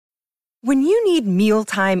When you need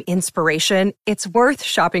mealtime inspiration, it's worth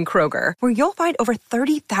shopping Kroger, where you'll find over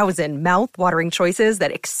 30,000 mouth-watering choices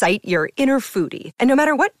that excite your inner foodie. And no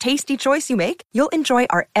matter what tasty choice you make, you'll enjoy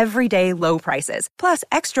our everyday low prices, plus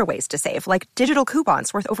extra ways to save, like digital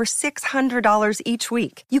coupons worth over $600 each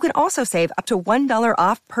week. You can also save up to $1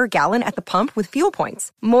 off per gallon at the pump with fuel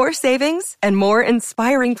points. More savings and more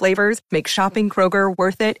inspiring flavors make shopping Kroger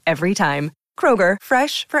worth it every time. Kroger,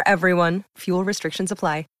 fresh for everyone. Fuel restrictions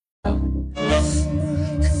apply.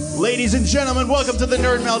 Ladies and gentlemen, welcome to the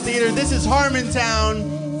Nerd Melt Theater. This is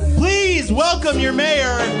Harmontown. Please welcome your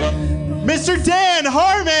mayor, Mr. Dan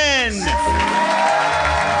Harmon.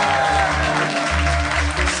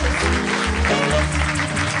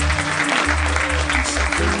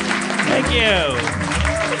 Thank you.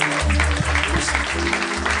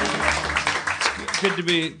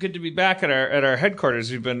 Good to be back at our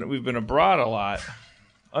headquarters. We've been abroad a lot.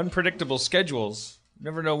 Unpredictable schedules.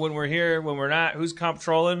 Never know when we're here, when we're not. Who's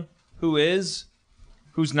comptrolling? Who is?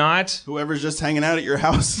 Who's not? Whoever's just hanging out at your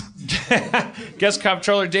house. Guest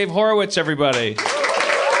comptroller Dave Horowitz, everybody.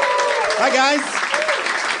 Hi, guys.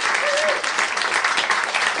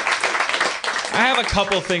 I have a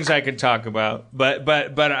couple things I can talk about, but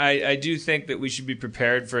I do think that we should be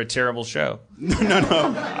prepared for a terrible show.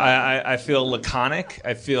 No. I feel laconic.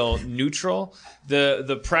 I feel neutral.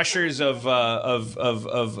 The pressures of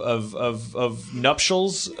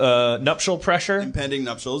nuptials, nuptial pressure, impending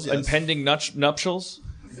nuptials, yes. Impending nuptials.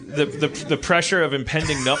 The pressure of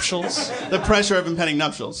impending nuptials. The pressure of impending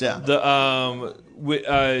nuptials, yeah.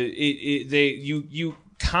 You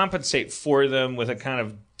compensate for them with a kind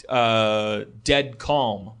of dead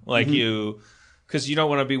calm, like because you don't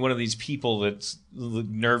want to be one of these people that's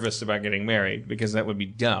nervous about getting married, because that would be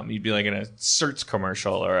dumb. You'd be like in a Certs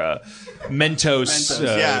commercial or a Mentos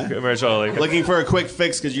commercial, like, looking for a quick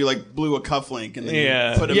fix because you like blew a cufflink and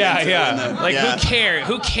then you put a Mentos in the, like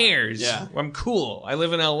who cares? Yeah. I'm cool. I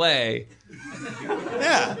live in LA.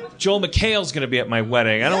 Yeah. Joel McHale's gonna be at my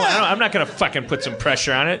wedding. I'm not gonna fucking put some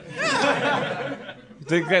pressure on it.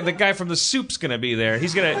 The guy from The Soup's gonna be there.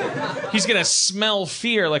 He's gonna smell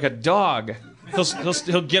fear like a dog.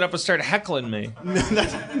 He'll get up and start heckling me.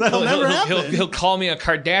 That'll never happen. He'll call me a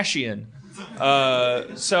Kardashian.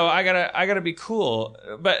 So I gotta be cool,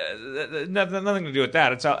 but nothing to do with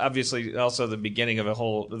that. It's obviously also the beginning of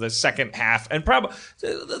the second half, and probably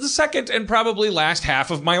the second and probably last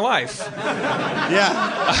half of my life.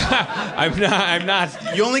 Yeah, I'm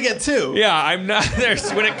not. You only get two. Yeah, I'm not.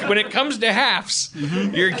 When it comes to halves,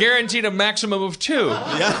 you're guaranteed a maximum of two.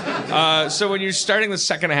 Yeah. So when you're starting the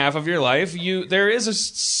second half of your life, there is a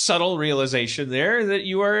subtle realization there that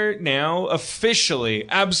you are now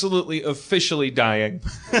absolutely officially dying.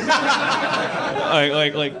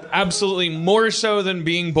 like absolutely more so than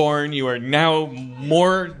being born, you are now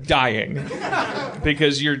more dying,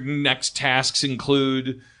 because your next tasks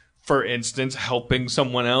include, for instance, helping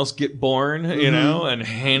someone else get born, and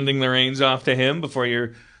handing the reins off to him before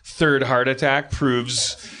your third heart attack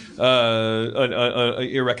proves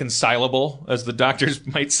irreconcilable, as the doctors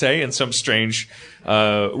might say, in some strange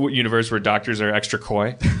universe where doctors are extra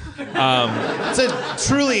coy. It's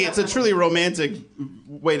a truly romantic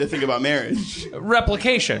way to think about marriage.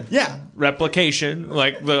 Replication. Yeah. Replication,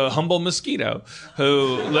 like the humble mosquito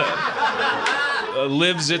who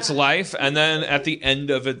lives its life, and then at the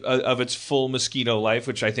end of its full mosquito life,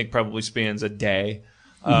 which I think probably spans a day,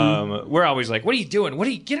 we're always like, what are you doing?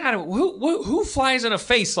 Get out of it. Who flies in a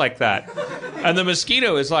face like that? And the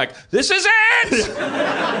mosquito is like, this is it!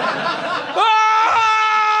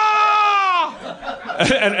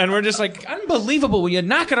 And we're just like, unbelievable, will you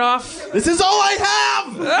knock it off? This is all I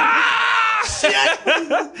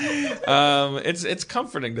have! It's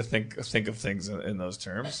comforting to think of things in those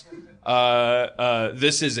terms.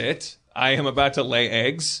 This is it. I am about to lay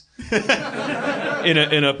eggs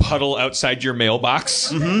in a puddle outside your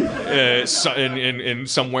mailbox, in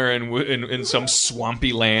somewhere in some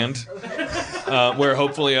swampy land, where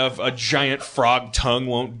hopefully a giant frog tongue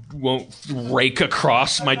won't rake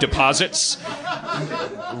across my deposits,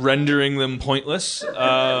 rendering them pointless.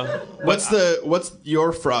 What's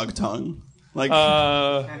your frog tongue like?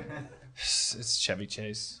 It's Chevy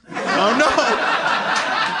Chase. Oh no.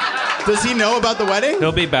 Does he know about the wedding?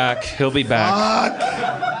 He'll be back. Fuck.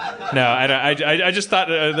 No, I just thought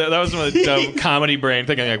that was my dumb comedy brain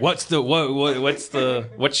thinking, like, what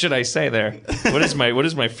should I say there? What is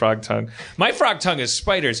my frog tongue? My frog tongue is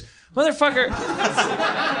spiders, motherfucker.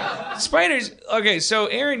 Spiders. Okay, so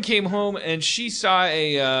Erin came home and she saw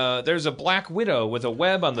there's a black widow with a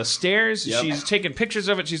web on the stairs. Yep. She's taking pictures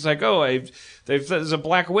of it. She's like, oh, there's a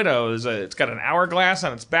black widow. It's got an hourglass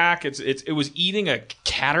on its back. It was eating a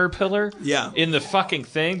caterpillar. Yeah. In the fucking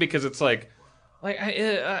thing because it's like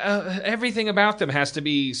everything about them has to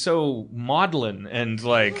be so maudlin and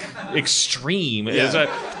like extreme. Yeah.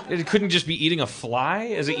 It couldn't just be eating a fly.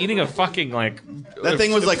 Is it eating a fucking like that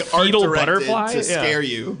thing was like art fetal directed butterfly to scare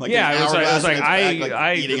you? Like yeah, it was like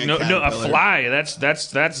eating a fly.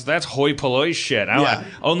 That's hoi polloi shit.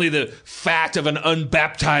 Only the fat of an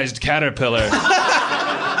unbaptized caterpillar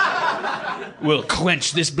will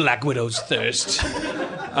quench this black widow's thirst.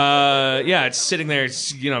 It's sitting there,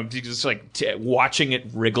 just like watching it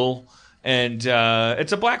wriggle, and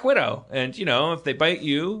it's a black widow. And if they bite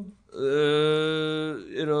you, it'll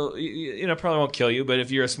probably won't kill you. But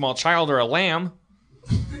if you're a small child or a lamb,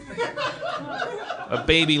 a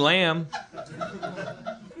baby lamb,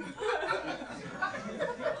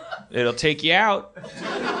 it'll take you out.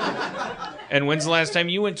 And when's the last time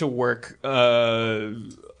you went to work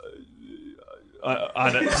on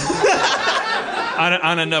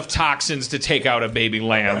enough toxins to take out a baby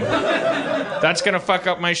lamb? That's gonna fuck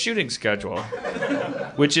up my shooting schedule,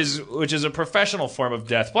 which is a professional form of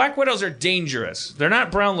death. Black widows are dangerous. They're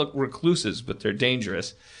not brown recluses, but they're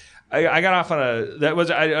dangerous. I got off on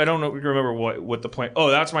I don't remember what the point. Oh,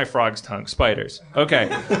 that's my frog's tongue. Spiders. Okay.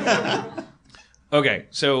 Okay.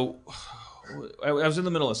 So I was in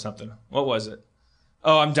the middle of something. What was it?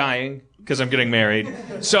 Oh, I'm dying because I'm getting married.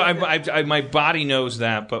 So my body knows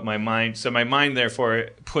that, but my mind therefore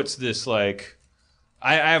puts this like,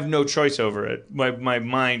 I have no choice over it. My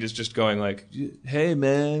mind is just going like, hey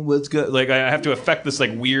man, what's good? Like I have to affect this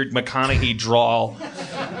like weird McConaughey drawl.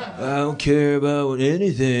 I don't care about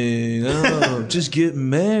anything. Oh, just get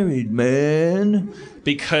married, man.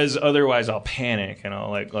 Because otherwise I'll panic and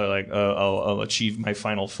I'll achieve my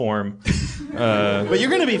final form. But you're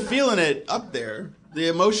gonna be feeling it up there. The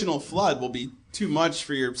emotional flood will be too much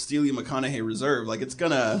for your Steely McConaughey reserve. Like it's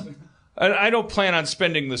gonna. I don't plan on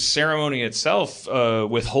spending the ceremony itself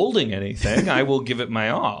withholding anything. I will give it my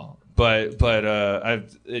all. But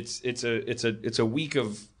it's a week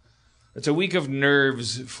of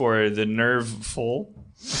nerves for the nerveful.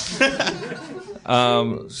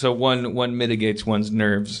 So one mitigates one's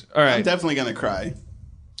nerves. All right. I'm definitely gonna cry.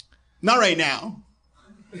 Not right now,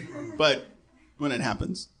 but when it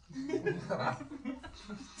happens.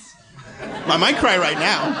 I might cry right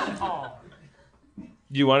now.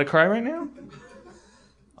 You want to cry right now?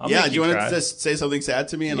 Do you want to just say something sad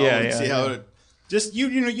to me and I'll see how it... Just, you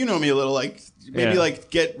know me a little, like, maybe,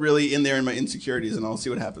 like, get really in there in my insecurities and I'll see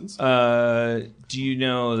what happens. Do you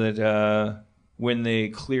know that when they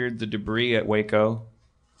cleared the debris at Waco,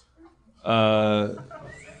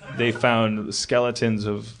 they found the skeletons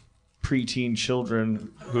of preteen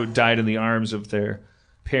children who died in the arms of their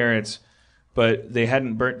parents, but they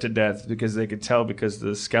hadn't burnt to death because they could tell because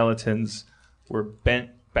the skeletons were bent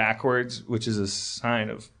backwards, which is a sign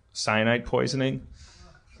of cyanide poisoning.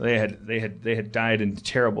 They had died in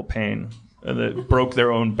terrible pain, and they broke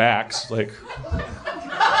their own backs. Like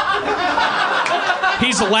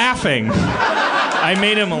he's laughing. I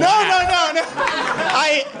made him laugh. No.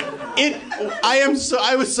 I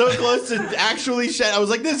was so close to actually shed. I was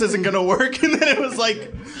like, this isn't gonna work, and then it was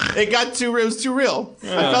like, it was too real.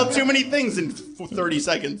 I felt too many things in 30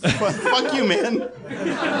 seconds. Fuck you, man.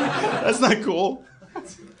 That's not cool.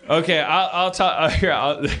 Okay, I'll tell.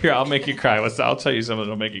 I'll make you cry. I'll tell you something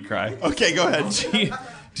that'll make you cry. Okay, go ahead.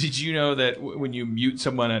 Did you know that when you mute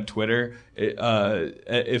someone on Twitter,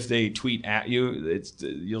 if they tweet at you,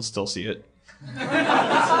 you'll still see it?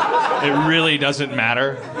 It really doesn't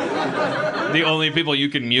matter. The only people you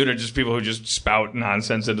can mute are just people who just spout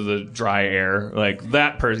nonsense into the dry air. Like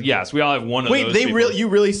that person. Yes, we all have one of those. Wait, you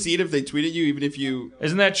really see it if they tweet at you, even if you...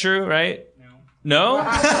 Isn't that true, right? No?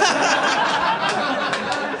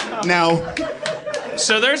 No.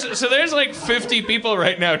 So there's like 50 people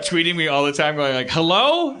right now tweeting me all the time going like,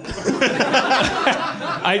 hello?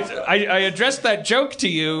 I addressed that joke to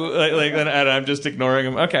you, and I'm just ignoring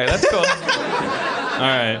them. Okay, that's cool. All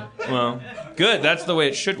right, well, good. That's the way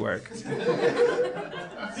it should work.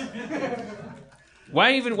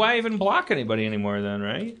 Why even block anybody anymore then,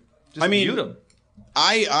 right? Just mute them.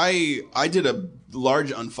 I did a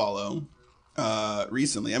large unfollow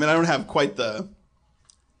recently. I mean, I don't have quite the...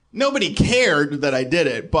 Nobody cared that I did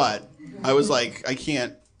it, but I was like, I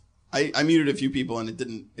can't. I muted a few people, and it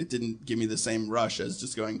didn't give me the same rush as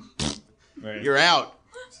just going, right. You're out.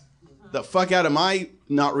 The fuck out of my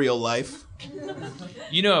not real life.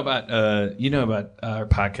 You know about our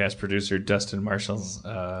podcast producer Dustin Marshall's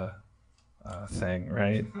thing,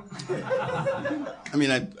 right? I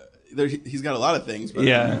mean, he's got a lot of things. But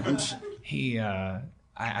Yeah. He.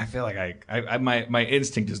 I feel like my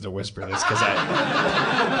instinct is to whisper this because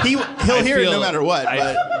he'll hear it no matter what.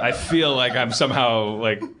 But I feel like I'm somehow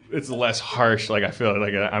like it's less harsh. Like I feel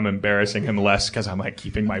like I'm embarrassing him less because I'm like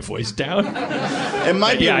keeping my voice down. It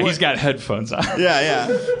might be. Yeah, he's got headphones on. Yeah.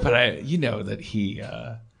 But that he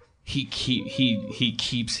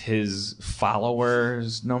keeps his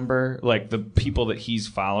followers number, like the people that he's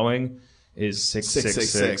following is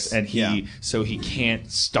 666, and so he can't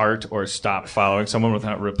start or stop following someone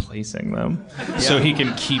without replacing them. Yeah. So he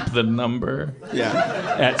can keep the number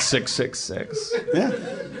at 666. Yeah.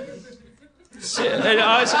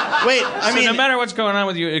 Wait, I mean, no matter what's going on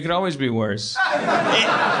with you, it could always be worse.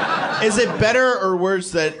 Is it better or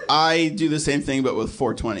worse that I do the same thing but with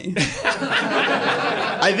 420?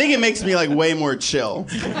 I think it makes me like way more chill,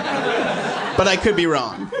 but I could be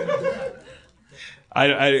wrong.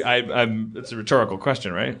 I'm. It's a rhetorical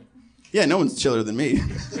question, right? Yeah, no one's chiller than me.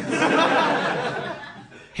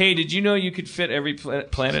 Hey, did you know you could fit every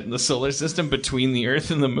planet in the solar system between the Earth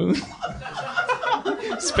and the Moon?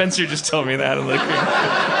 Spencer just told me that.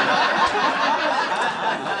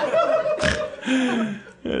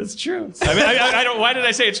 It's true. I mean, I don't. Why did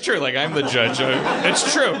I say it's true? Like I'm the judge.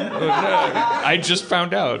 It's true. I just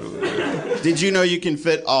found out. Did you know you can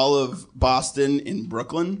fit all of Boston in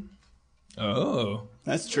Brooklyn? Oh.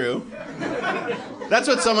 That's true. That's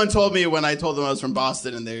what someone told me when I told them I was from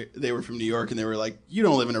Boston and they were from New York and they were like, you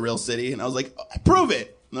don't live in a real city. And I was like, prove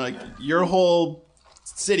it. And they're like, your whole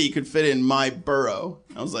city could fit in my borough.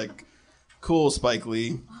 I was like, cool, Spike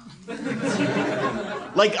Lee.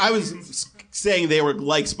 Like I was saying they were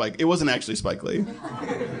like Spike. It wasn't actually Spike Lee.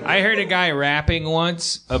 I heard a guy rapping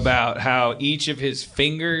once about how each of his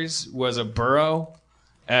fingers was a borough.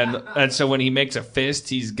 And so when he makes a fist,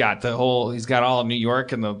 he's got all of New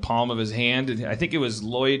York in the palm of his hand. And I think it was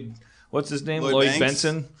Lloyd, what's his name? Lloyd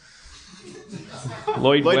Benson?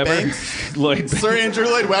 Lloyd Webber? Banks? Sir Andrew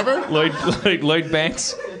Lloyd Webber? Lloyd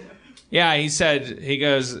Banks. Yeah, he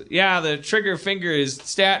goes, yeah, the trigger finger is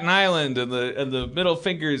Staten Island and the middle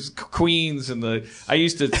finger is Queens and I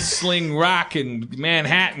used to sling rock in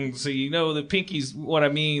Manhattan, so you know the pinky's what I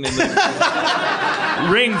mean, and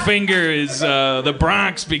the ring finger is the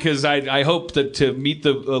Bronx because I hope to meet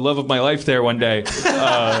the love of my life there one day.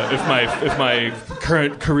 If my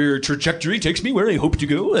current career trajectory takes me where I hope to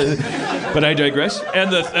go, but I digress.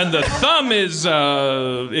 And the thumb is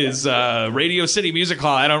Radio City Music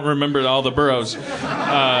Hall. I don't remember all the boroughs, and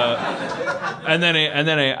then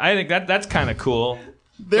I think that's kind of cool.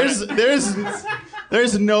 There's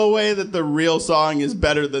no way that the real song is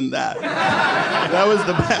better than that. That was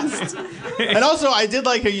the best. And also, I did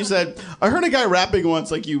like how you said, I heard a guy rapping once,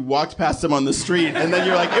 like you walked past him on the street, and then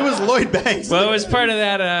you're like, it was Lloyd Banks. Well, it was part of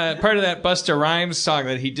that Busta Rhymes song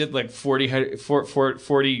that he did like 40,000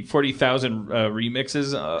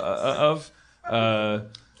 remixes of.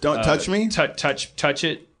 Don't touch me. Touch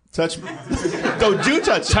it. Touch me. Don't do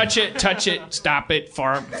touch it. Touch it. Stop it.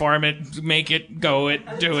 Form it. Make it. Go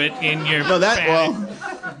it. Do it in your. No, that pan.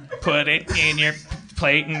 Well. Put it in your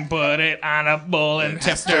plate and put it on a bowl and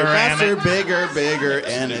tip it around. Faster, bigger,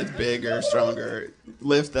 and it's bigger, stronger.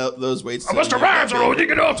 Lift those weights. Mr. Rhymes, oh, Mr.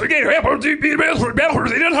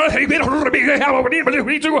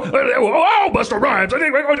 Rhymes.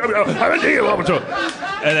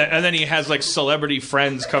 And then he has like celebrity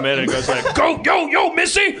friends come in and goes like, go, yo,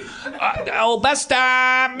 Missy.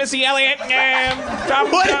 Busta, Missy Elliott.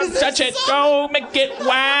 Touch it. Go, make it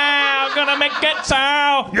wow. Gonna make it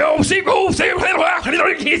so. Yo, see, Busta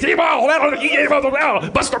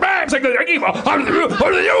Rhymes.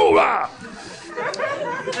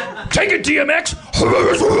 Take it, DMX.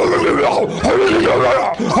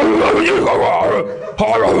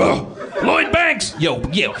 Lloyd Banks. Yo,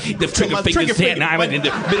 the trigger finger's Staten Island and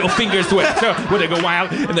the middle finger's where they go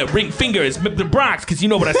wild, and the ring finger is the Bronx, because you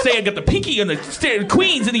know what I say, I got the pinky and the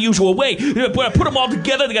Queens in the usual way. But I put them all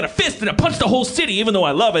together, they got a fist, and I punch the whole city, even though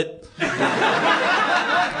I love it.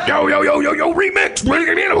 Yo, remix.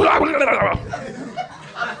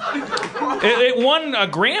 It won a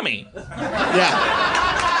Grammy. Yeah.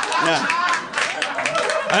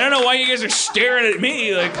 I don't know why you guys are staring at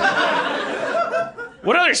me. Like,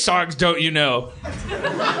 what other songs don't you know?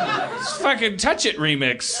 It's fucking Touch It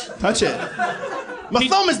remix. Touch It. My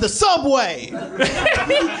thumb is the subway.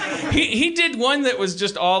 He did one that was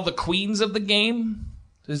just all the queens of the game.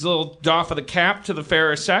 His little doff of the cap to the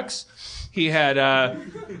fairer sex. He had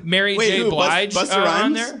Mary J. Blige Busta Rhymes?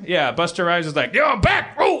 on there. Yeah, Busta Rhymes was like, yo, I'm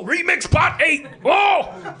back. Oh, remix pot 8.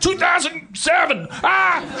 Oh, 2007. Me.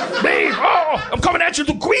 Oh. I'm coming at you,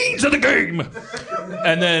 the queens of the game.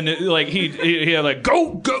 And then like he had like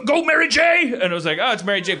go Mary J. And it was like, oh, it's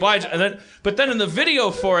Mary J. Blige. But then in the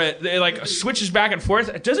video for it, it like switches back and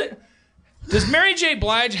forth. Does Mary J.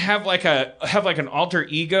 Blige have like an alter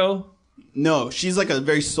ego? No, she's like a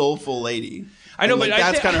very soulful lady. I know, and, but like,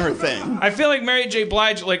 that's kind of her thing. I feel like Mary J.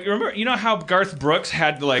 Blige, like, remember, you know how Garth Brooks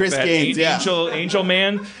had like Chris that Gaines, angel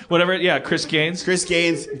man, whatever? Yeah, Chris Gaines. Chris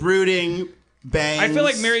Gaines, brooding, bangs. I feel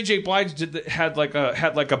like Mary J. Blige had like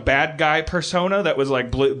a bad guy persona that was like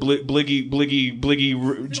Bliggy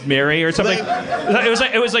Mary or something.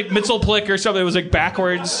 It was like Mitzelplick or something. It was like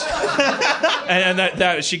backwards, and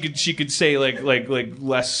that she could say like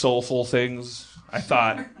less soulful things. I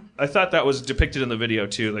thought that was depicted in the video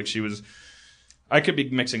too. Like she was. I could be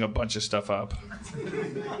mixing a bunch of stuff up.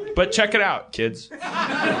 But check it out, kids.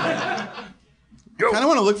 I kind of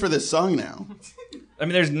want to look for this song now. I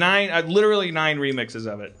mean, there's literally 9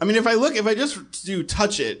 remixes of it. I mean, if I just do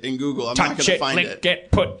touch it in Google, I'm not going to find it. Lick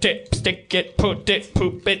it, put it, stick it, put it,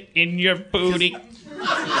 poop it in your booty.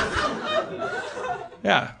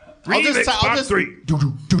 Yeah. I'll just 3. Do.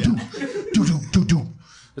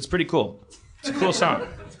 It's pretty cool. It's a cool song.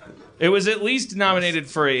 It was at least nominated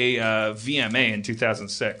for a VMA in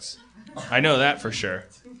 2006. I know that for sure.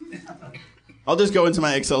 I'll just go into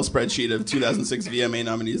my Excel spreadsheet of 2006 VMA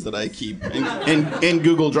nominees that I keep in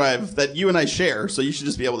Google Drive that you and I share, so you should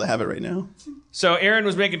just be able to have it right now. So Erin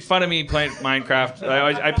was making fun of me playing Minecraft.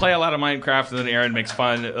 I play a lot of Minecraft, and then Erin makes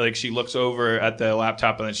fun. Like she looks over at the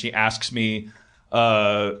laptop, and then she asks me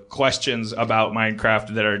questions about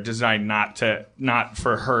Minecraft that are designed not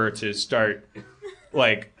for her to start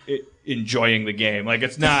like enjoying the game. Like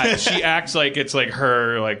it's not. She acts like it's like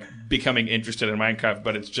her like becoming interested in Minecraft,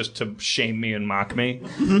 but it's just to shame me and mock me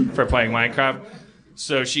for playing Minecraft.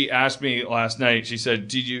 So she asked me last night. She said,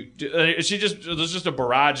 "Did you?" There's just a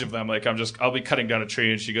barrage of them. Like I'll be cutting down a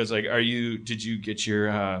tree, and she goes like, Did you get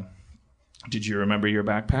your? Did you remember your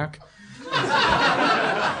backpack?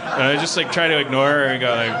 And I just like try to ignore her and go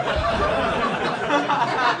like,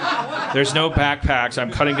 "There's no backpacks. I'm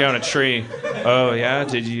cutting down a tree." Oh yeah.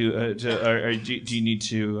 Did you? Do you need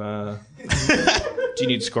to? Do you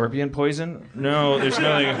need scorpion poison? No, there's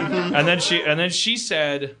nothing. And then she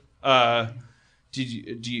said, do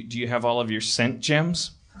you have all of your scent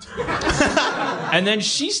gems? And then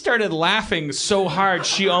she started laughing so hard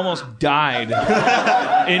she almost died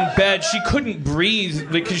in bed. She couldn't breathe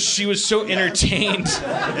because she was so entertained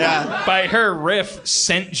by her riff,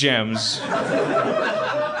 scent gems.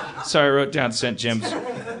 So I wrote down scent gems.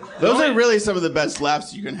 Those are really some of the best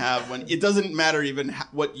laughs you can have when it doesn't matter even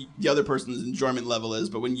what the other person's enjoyment level is,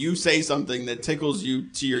 but when you say something that tickles you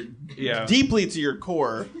to your deeply to your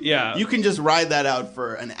core, you can just ride that out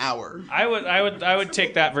for an hour. I would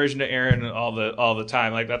take that version to Erin all the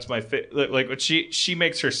time. Like that's my like when she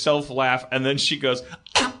makes herself laugh and then she goes.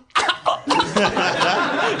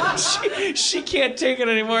 she can't take it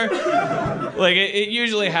anymore. Like it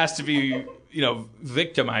usually has to be.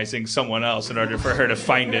 Victimizing someone else in order for her to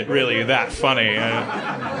find it really that funny.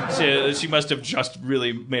 She must have just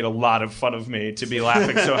really made a lot of fun of me to be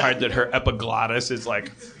laughing so hard that her epiglottis is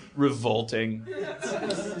like revolting.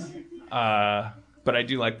 But I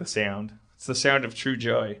do like the sound. It's the sound of true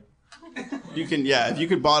joy. If you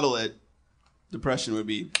could bottle it, depression would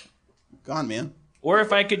be gone, man. Or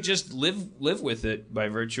if I could just live with it by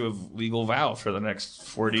virtue of legal vow for the next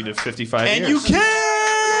 40 to 55 years. And you can!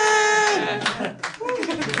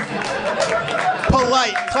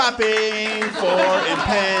 Polite clapping for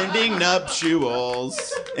impending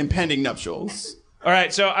nuptials. Impending nuptials. All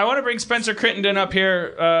right, so I want to bring Spencer Crittenden up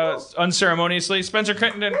here unceremoniously. Spencer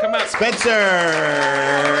Crittenden, come out. Spencer!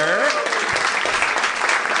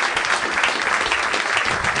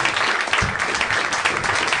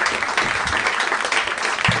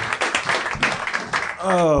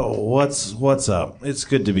 Oh, what's up? It's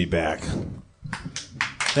good to be back.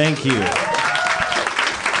 Thank you.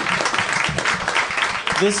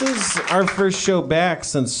 This is our first show back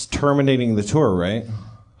since terminating the tour, right?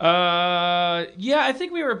 Yeah, I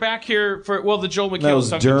think we were back here for the Joel McHale. That was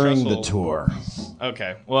Sunken during Trestle. the tour.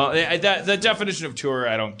 Okay, well, the definition of tour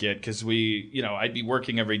I don't get because I'd be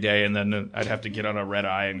working every day and then I'd have to get on a red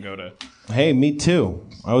eye and go to. Hey, me too.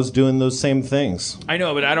 I was doing those same things. I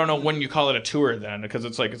know, but I don't know when you call it a tour then because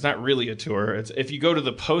it's like it's not really a tour. It's if you go to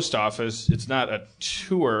the post office, it's not a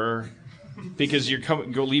tour because you're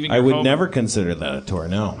leaving. I your would home. never consider that a tour.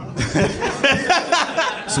 No,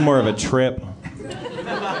 it's more of a trip.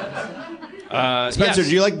 Spencer, yes.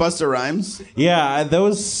 do you like Busta Rhymes? Yeah, that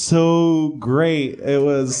was so great. It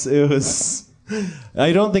was.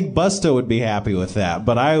 I don't think Busta would be happy with that,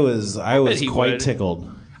 but I was quite tickled.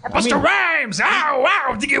 Busta Rhymes! Ow,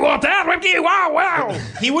 wow! Do you want that? Wow, wow!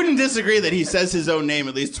 He wouldn't disagree that he says his own name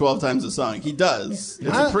at least 12 times a song. He does.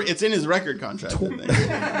 It's in his record contract,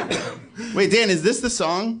 I think. Wait, Dan, is this the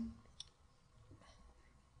song?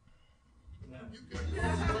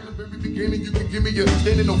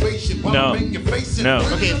 No.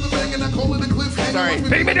 Okay. Sorry.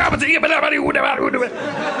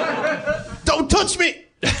 Don't touch me!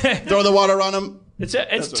 Throw the water on him. It's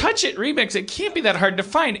Touch It remix. It can't be that hard to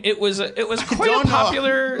find. It was quite don't a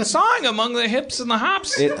popular song among the hips and the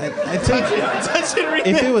hops. I think Touch It remix.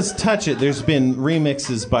 if it was Touch It, there's been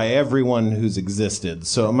remixes by everyone who's existed,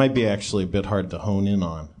 so it might be actually a bit hard to hone in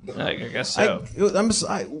on. I guess so.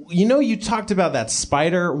 You talked about that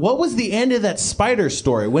spider. What was the end of that spider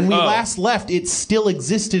story? When we last left, it still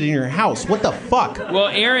existed in your house. What the fuck? Well,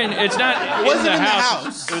 Aaron, it's not wasn't in the in the house.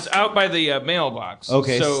 house. It was out by the mailbox.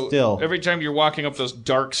 Okay, so still. every time you're walking up those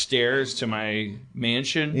dark stairs to my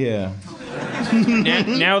mansion, Yeah.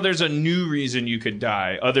 now there's a new reason you could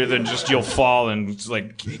die, other than just you'll fall and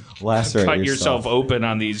like Lacerate cut yourself open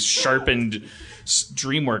on these sharpened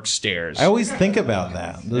DreamWorks stairs. I always think about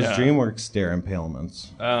that. Those Yeah. DreamWorks stair impalements.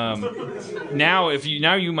 Now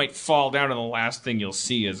you might fall down and the last thing you'll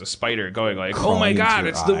see is a spider going like, oh my Crawling god, into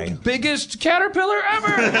it's your the eye. biggest caterpillar ever.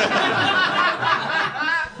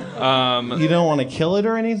 You don't want to kill it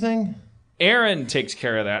or anything? Erin takes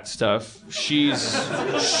care of that stuff. She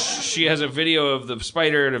has a video of the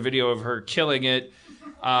spider and a video of her killing it.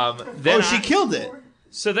 She killed it.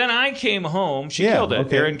 So then I came home. She Yeah, killed it.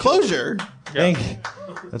 okay. Erin Closure. Thank you.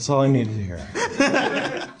 That's all I needed to hear.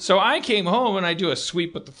 So I came home and I do a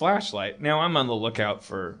sweep with the flashlight. Now I'm on the lookout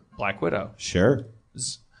for Black Widow. Sure.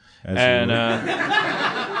 And and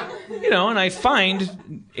I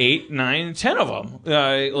find 8, 9, 10 of them.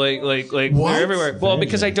 Like they're everywhere. Well,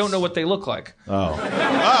 because I don't know what they look like. Oh.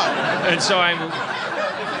 And so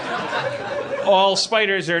all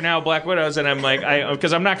spiders are now Black Widows, and I'm like,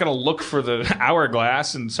 because I'm not going to look for the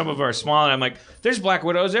hourglass, and some of them are small, and I'm like, there's Black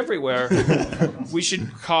Widows everywhere. We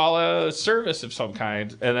should call a service of some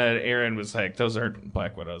kind. And then Aaron was like, those aren't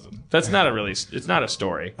Black Widows. That's not it's not a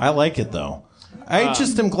story. I like it though. I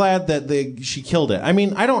just am glad that she killed it. I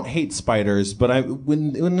mean, I don't hate spiders, but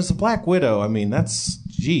when it's a Black Widow, I mean,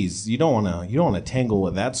 you don't want to tangle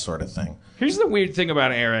with that sort of thing. Here's the weird thing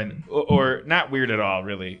about Erin, or not weird at all,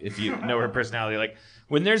 really, if you know her personality. Like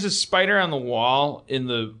when there's a spider on the wall in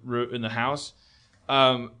the house,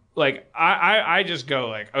 I just go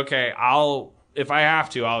like, okay, if I have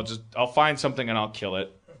to, I'll find something and I'll kill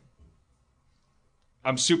it.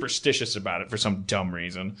 I'm superstitious about it for some dumb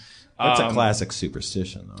reason. That's a classic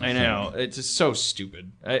superstition, though. I know, it's just so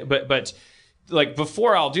stupid. But like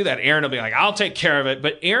before I'll do that, Aaron will be like, I'll take care of it.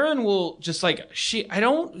 But Aaron will just like,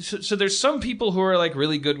 so there's some people who are like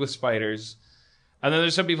really good with spiders. And then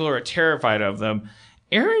there's some people who are terrified of them.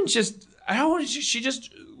 Aaron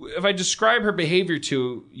if I describe her behavior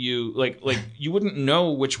to you, like you wouldn't know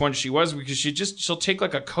which one she was, because she'll take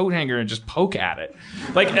like a coat hanger and just poke at it.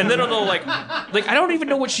 Like, and then it'll like I don't even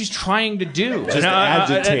know what she's trying to do. Just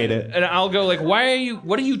agitate it. And I'll go like,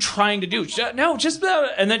 what are you trying to do? No, just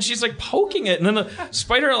and then she's like poking it, and then the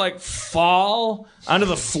spider will like fall onto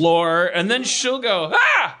the floor, and then she'll go,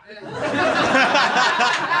 ah!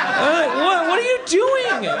 What are you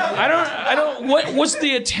doing? I don't. What's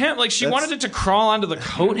the attempt? Like she wanted it to crawl onto the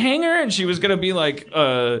coat hanger, and she was gonna be like,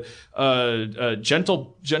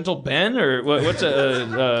 gentle Ben, or what's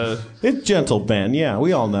It's Gentle Ben. Yeah,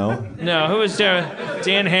 we all know. No, who was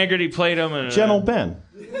Dan Haggerty played him? And, Gentle Ben.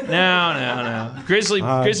 No. Grizzly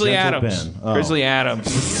Gentle Adams. Ben. Oh. Grizzly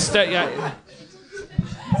Adams.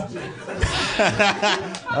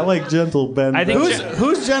 I like Gentle Ben. I think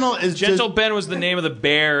Who's Gentle is Gentle Ben was the name of the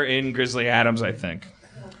bear in Grizzly Adams, I think.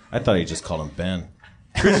 I thought he just called him Ben.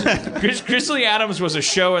 Grizzly Adams was a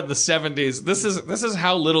show in the 70s. This is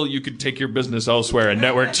how little you could take your business elsewhere in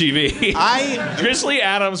network TV. Grizzly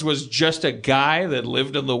Adams was just a guy that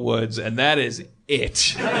lived in the woods, and that is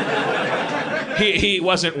it. He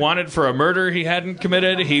wasn't wanted for a murder he hadn't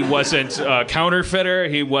committed. He wasn't a counterfeiter.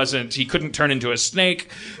 He couldn't turn into a snake.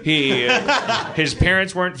 His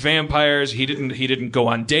parents weren't vampires. He didn't go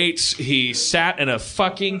on dates. He sat in a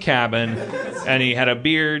fucking cabin, and he had a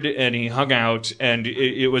beard, and he hung out, and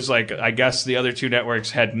it was like, I guess the other two networks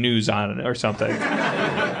had news on it or something.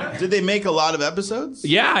 Did they make a lot of episodes?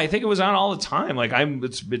 Yeah, I think it was on all the time. Like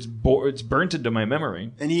it's burnt into my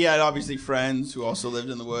memory. And he had obviously friends who also lived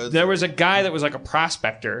in the woods. There was a guy that was like a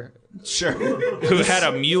prospector. Sure. Who had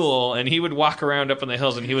a mule, and he would walk around up in the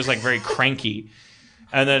hills, and he was like very cranky.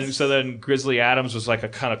 And then Grizzly Adams was like a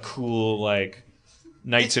kind of cool, like,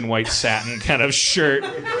 Knights in White Satin kind of shirt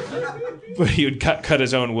he would cut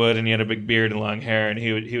his own wood, and he had a big beard and long hair, and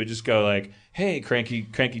he would just go like, "Hey,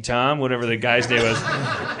 cranky Tom," whatever the guy's name was.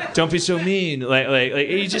 "Don't be so mean." Like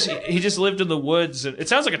he just lived in the woods. And it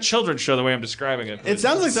sounds like a children's show the way I'm describing it. It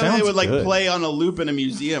sounds like something they would like good. play on a loop in a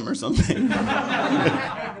museum or something.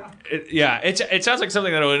 It sounds like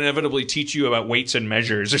something that will inevitably teach you about weights and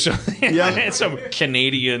measures or something. Yeah. It's some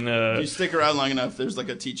Canadian. If you stick around long enough, there's like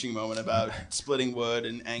a teaching moment about splitting wood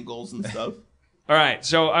and angles and stuff. All right,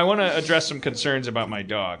 so I want to address some concerns about my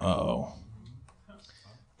dog. Oh.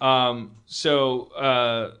 I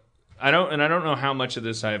don't know how much of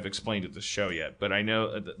this I have explained at the show yet, but I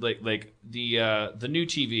know like the new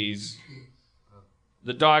TVs,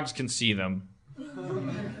 the dogs can see them.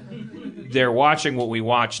 They're watching what we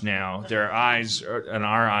watch now. Their eyes and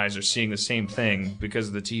our eyes are seeing the same thing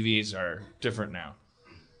because the TVs are different now.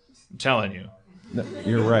 I'm telling you. No,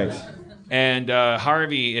 you're right. And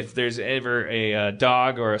Harvey, if there's ever a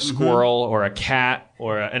dog or a squirrel or a cat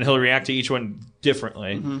and he'll react to each one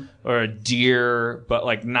differently, or a deer, but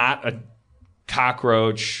like not a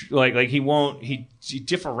cockroach. Like he won't. He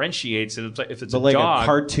differentiates it. If it's But like dog, a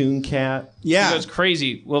cartoon cat. Yeah. It goes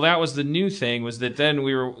crazy. Well, that was the new thing. Was that then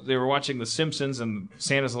they were watching The Simpsons and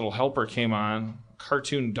Santa's Little Helper came on.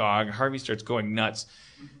 Cartoon dog. Harvey starts going nuts.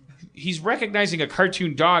 He's recognizing a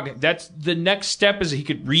cartoon dog. That's the next step is he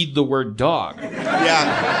could read the word dog.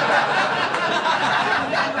 Yeah.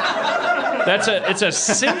 It's a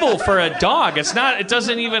symbol for a dog. It's not. It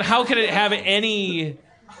doesn't even. How could it have any?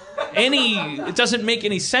 It doesn't make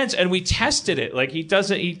any sense. And we tested it. Like he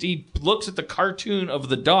doesn't. He looks at the cartoon of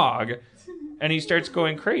the dog, and he starts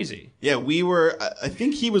going crazy. Yeah, we were. I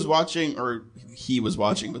think he was watching,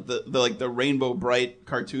 but the Rainbow Bright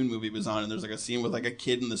cartoon movie was on, and there's like a scene with like a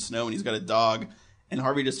kid in the snow, and he's got a dog, and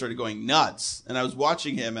Harvey just started going nuts. And I was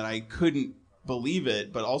watching him, and I couldn't believe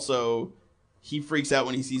it, but also he freaks out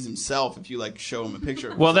when he sees himself if you like show him a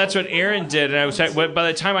picture. Well, that's what Aaron did, and I was like, by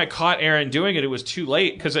the time I caught Aaron doing it, it was too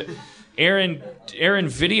late because Aaron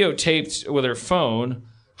videotaped with her phone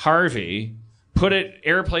Harvey,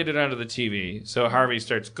 airplayed it onto the TV, so Harvey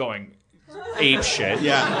starts going ape shit.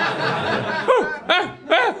 Yeah.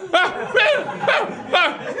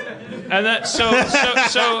 And that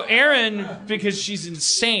so Erin, because she's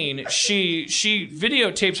insane, she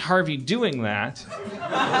videotapes Harvey doing that.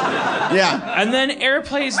 Yeah. And then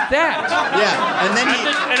airplays that. Yeah. And then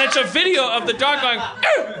And it's a video of the dog going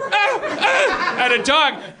at a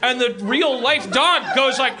dog, and the real life dog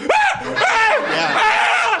goes like Yeah.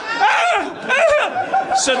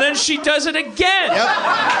 So then she does it again. Yep.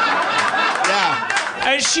 Yeah.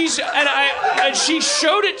 And she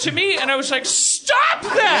showed it to me, and I was like, "Stop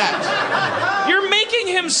that! You're making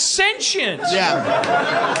him sentient." Yeah.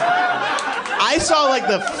 I saw like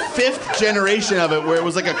the 5th generation of it where it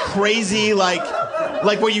was like a crazy like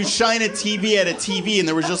where you shine a TV at a TV and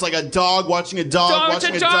there was just like a dog watching a dog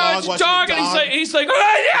watching a dog watching a dog. And he's like, and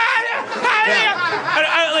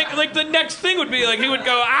like the next thing would be like he would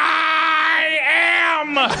go, "I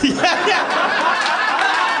am."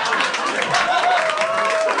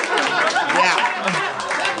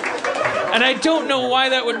 And I don't know why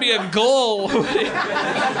that would be a goal. She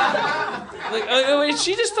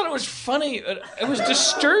just thought it was funny. It was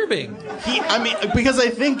disturbing. Because I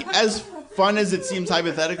think as fun as it seems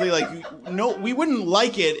hypothetically, like, no, we wouldn't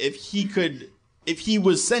like it if he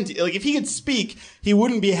was sentient. Like, if he could speak, he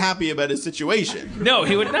wouldn't be happy about his situation. No,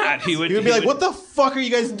 he would not. He would be like, "What the fuck are you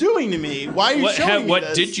guys doing to me? Why are you showing me what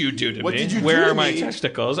this? did you do to What me? did you Where do to are my me?"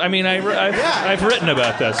 testicles? I mean, I've written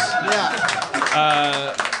about this.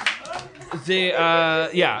 Yeah.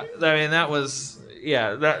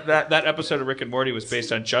 That episode of Rick and Morty was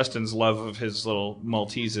based on Justin's love of his little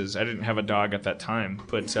Malteses. I didn't have a dog at that time,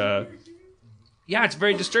 but it's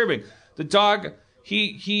very disturbing. The dog,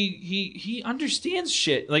 he understands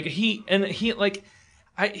shit.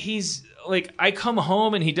 I come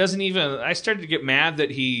home and he doesn't even. I started to get mad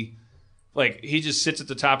that he just sits at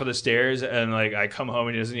the top of the stairs, and I come home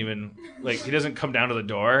and he doesn't even he doesn't come down to the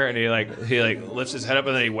door, and he lifts his head up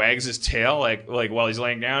and then he wags his tail while he's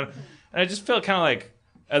laying down, and I just feel kind of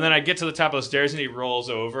and then I get to the top of the stairs and he rolls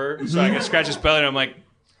over so I can scratch his belly, and I'm like,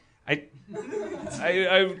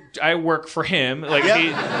 I work for him,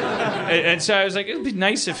 and so I was like, it'd be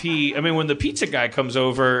nice if when the pizza guy comes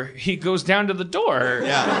over, he goes down to the door,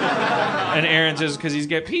 and Aaron says because he's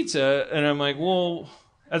got pizza, and I'm like, well.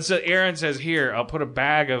 And so Aaron says, "Here, I'll put a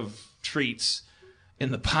bag of treats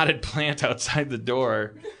in the potted plant outside the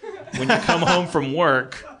door. When you come home from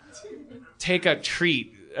work, take a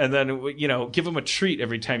treat, and then give him a treat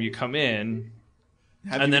every time you come in,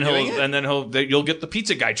 you'll get the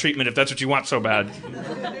pizza guy treatment if that's what you want so bad."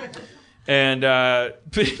 And but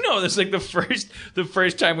it's like the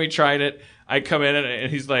first time we tried it, I come in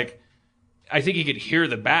and he's like, I think he could hear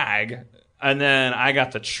the bag, and then I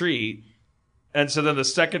got the treat. And so then the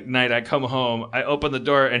second night I come home, I open the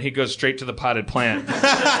door, and he goes straight to the potted plant.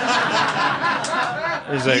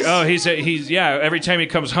 He's like, oh, he's every time he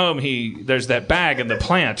comes home, there's that bag in the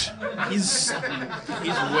plant. He's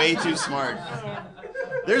way too smart.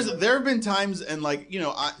 There have been times, and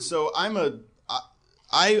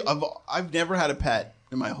I've never had a pet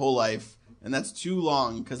in my whole life, and that's too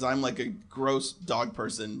long because I'm like a gross dog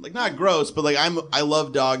person. Like, not gross, but like I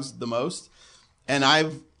love dogs the most, and I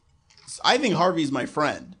think Harvey's my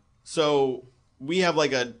friend. So we have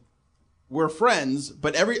we're friends,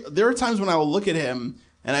 but there are times when I will look at him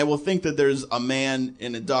and I will think that there's a man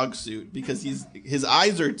in a dog suit because his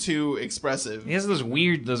eyes are too expressive. He has those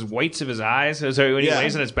whites of his eyes. So when he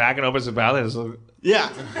lays on his back and opens his mouth, yeah,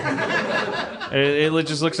 it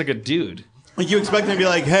just looks like a dude. Like you expect him to be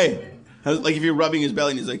like, hey, like if you're rubbing his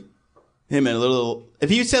belly and he's like, hey man, a little. If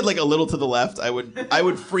he said like a little to the left, I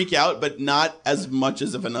would freak out, but not as much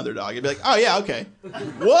as if another dog. I'd be like, oh yeah, okay.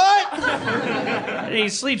 What? And he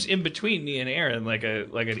sleeps in between me and Aaron like an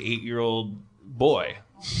 8-year-old boy.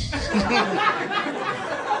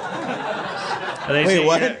 Wait,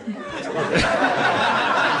 what?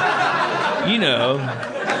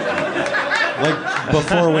 Like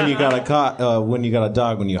before, when you got a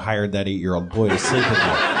dog, when you hired that 8-year-old boy to sleep with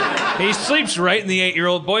you. He sleeps right in the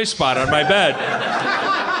 8-year-old boy spot on my bed.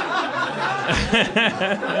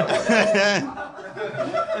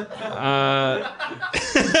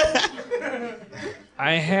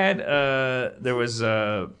 I had there was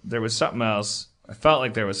something else. I felt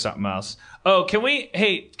like there was something else. Oh, can we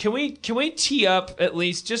tee up at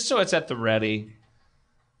least just so it's at the ready?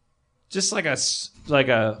 Just like a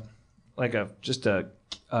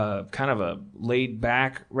kind of a laid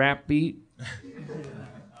back rap beat.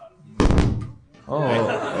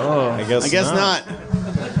 I guess not.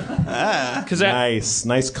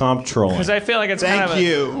 Nice comp trolling. Because I feel like it's Thank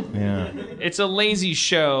you. Yeah. It's a lazy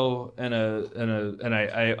show, and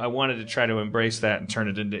I wanted to try to embrace that and turn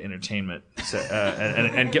it into entertainment,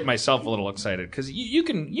 and get myself a little excited because you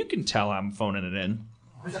can tell I'm phoning it in.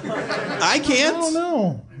 I can't. I don't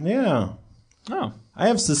know. Yeah. Oh. I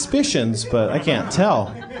have suspicions, but I can't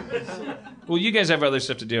tell. Well, you guys have other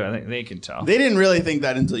stuff to do. I think they can tell. They didn't really think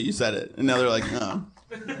that until you said it, and now they're like, oh.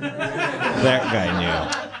 That guy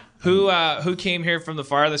knew. Who came here from the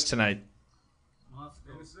farthest tonight?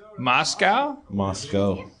 Moscow?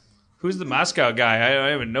 Moscow. Who's the Moscow guy? I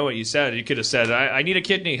don't even know what you said. You could have said, I need a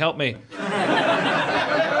kidney. Help me.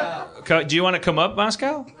 Do you want to come up,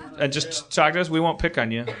 Moscow? And just talk to us? We won't pick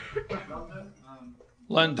on you.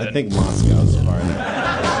 London. I think Moscow's farther.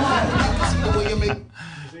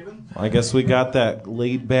 I guess we got that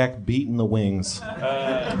laid-back beat in the wings.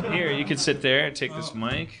 Here, you can sit there and take this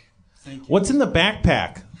mic. What's in the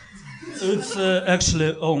backpack? It's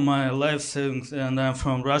actually all my life savings, and I'm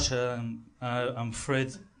from Russia, and I'm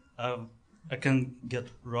afraid I can get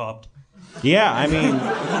robbed. Yeah, I mean,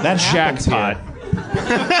 that jackpot.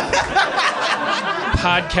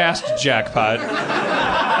 Podcast jackpot.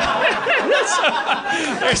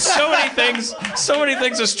 There's so many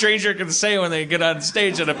things a stranger can say when they get on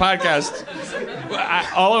stage at a podcast.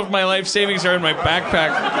 All of my life savings are in my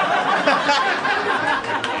backpack.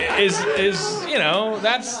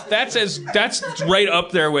 That's right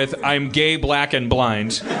up there with I'm gay, black, and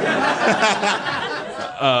blind.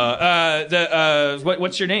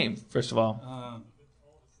 What's your name, first of all?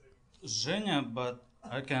 Zhenya, but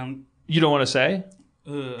I can. You don't want to say?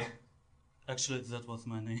 Actually, that was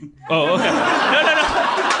my name. Oh, okay. No.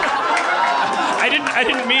 I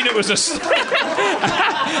didn't mean it was a.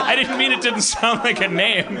 I didn't mean it didn't sound like a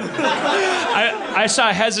name. I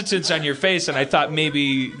saw hesitance on your face, and I thought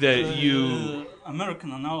maybe that you.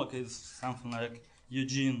 American analog is something like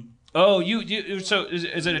Eugene. Oh, you. So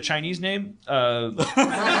is it a Chinese name?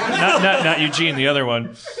 Not Eugene, the other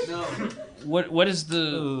one. No. What's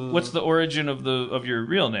the origin of your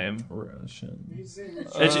real name? Russian.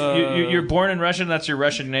 You're born in Russian. That's your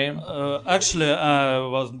Russian name. Actually, I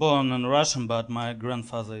was born in Russian, but my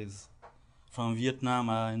grandfather is from Vietnam.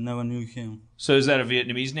 I never knew him. So is that a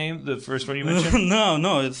Vietnamese name? The first one you mentioned?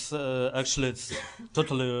 No. It's actually it's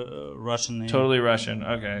totally Russian name. Totally Russian.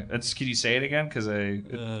 Okay. Can you say it again? Because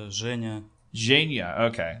Zhenya. Zhenya,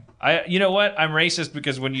 okay. You know what? I'm racist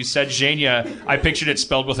because when you said Zhenya, I pictured it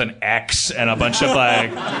spelled with an X and a bunch of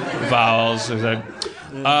vowels.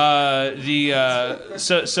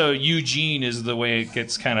 So Eugene is the way it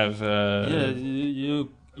gets kind of. Yeah,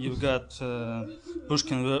 you got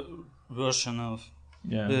Pushkin version of.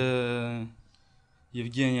 Yeah.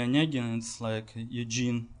 Evgeny Onegin, it's like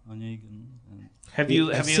Eugene Onegin.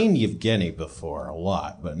 I've seen Yevgeny before a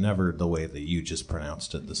lot, but never the way that you just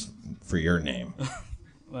pronounced it for your name.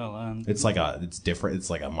 Well, and it's different. It's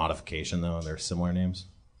like a modification though. They're similar names.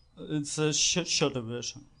 It's a shorter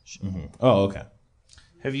version. Mm-hmm. Oh, okay.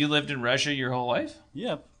 Have you lived in Russia your whole life?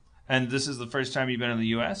 Yep. And this is the first time you've been in the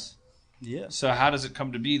U.S.? Yeah. So how does it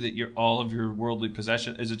come to be that all of your worldly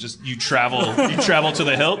possession is it just you travel to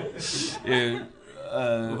the hilt?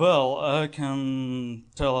 Well, I can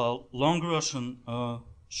tell a long Russian or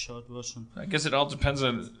short Russian. I guess it all depends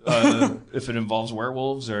on if it involves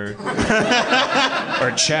werewolves or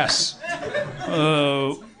chess.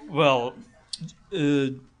 Well,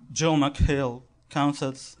 Joe McHale counts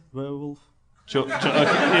as werewolf. Okay,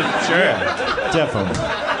 yeah, sure. Definitely.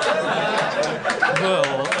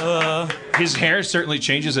 Well, his hair certainly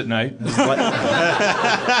changes at night.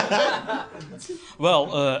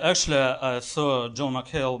 Well, actually, I saw Joe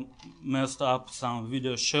McHale messed up some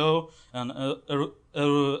video show, and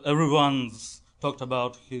everyone's talked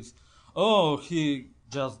about he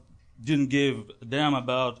just didn't give a damn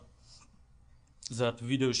about that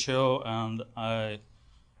video show, and I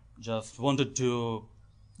just wanted to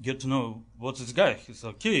get to know what's this guy. He's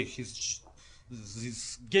okay.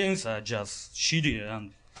 These games are just shitty,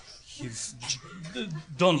 and he's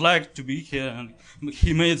don't like to be here. And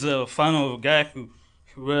he made the fun of a guy who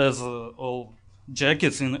wears all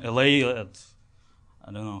jackets in LA at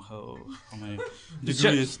I don't know how many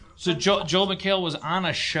degrees. So Joel McHale was on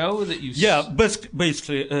a show that you... Yeah,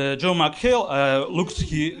 basically, Joe McHale,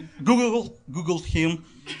 Googled him.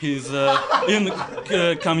 He's in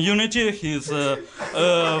Community. He's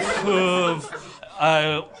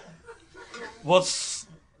what's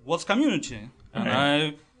Community? And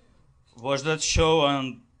I watched that show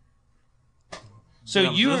and. So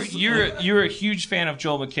you're a huge fan of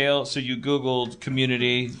Joel McHale. So you Googled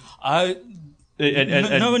Community. I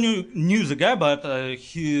never knew the guy, but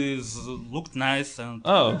he looked nice and.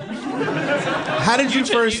 Oh. How did you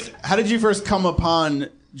first come upon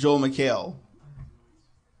Joel McHale?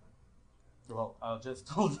 Well, I just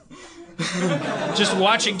told. Just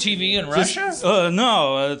watching TV in Russia?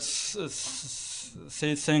 No, it's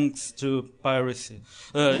say thanks to piracy.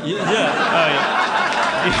 Yeah.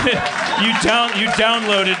 You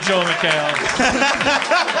downloaded Joel McHale.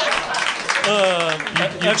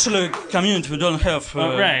 Actually, Community, we don't have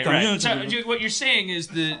right. Community. So, what you're saying is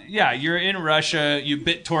that you're in Russia, you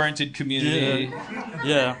BitTorrented Community,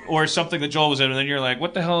 or something that Joel was in, and then you're like,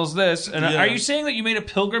 what the hell is this? And are you saying that you made a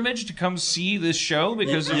pilgrimage to come see this show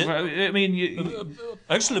because of? I mean,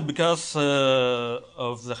 actually, because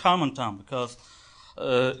of the Harmontown. Because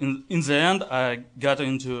in the end, I got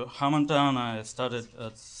into Harmontown. I started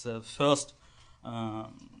at the first.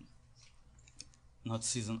 Not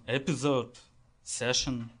season, episode,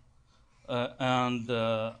 session, and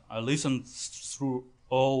I listened through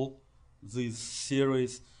all these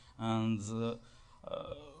series, and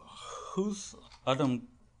who's Adam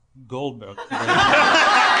Goldberg?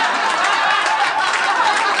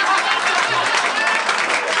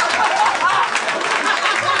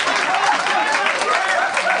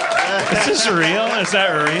 Is this real? Is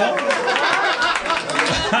that real?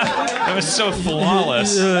 That was so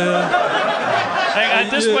flawless. At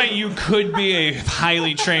this point, you could be a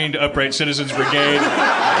highly trained Upright Citizens Brigade.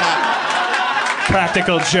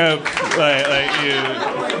 Practical joke,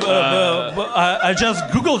 I just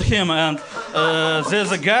Googled him, and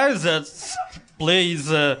there's a guy that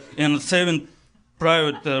plays in Saving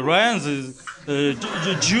Private Ryan,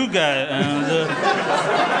 the Jew guy, and.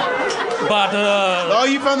 But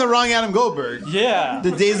you found the wrong Adam Goldberg. Yeah.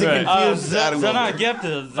 The Days of Confused Adam Then Goldberg. I get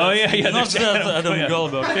it. Not that Adam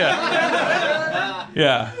Goldberg.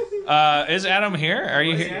 Yeah. Is Adam here? Are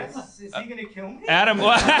you here? Is he gonna kill me? Adam,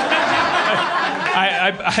 I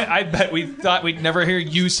bet we thought we'd never hear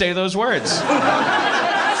you say those words.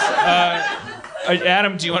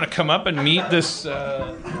 Adam, do you want to come up and meet this?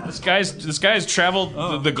 This guy's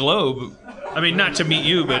traveled the globe. I mean, not to meet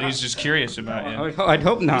you, but he's just curious about you. I'd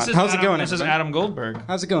hope not. How's it going? This is Adam Goldberg.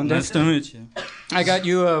 How's it going, Dan? Nice to meet you. I got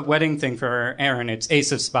you a wedding thing for Aaron. It's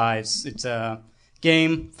Ace of Spies. It's a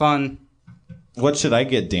game, fun. What should I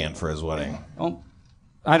get Dan for his wedding? Oh,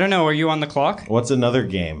 I don't know. Are you on the clock? What's another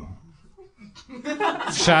game?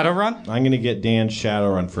 Shadowrun? I'm going to get Dan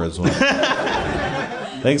Shadowrun for his wedding.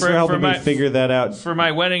 Thanks for helping me figure that out. For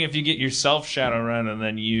my wedding, if you get yourself Shadowrun and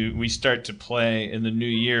then we start to play in the new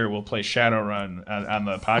year, we'll play Shadowrun on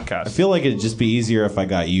the podcast. I feel like it'd just be easier if I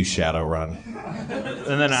got you Shadowrun.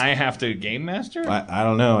 And then I have to game master? I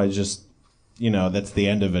don't know. I just, that's the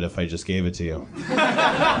end of it if I just gave it to you.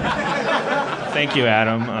 Thank you,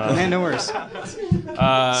 Adam. No worries.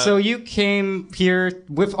 So you came here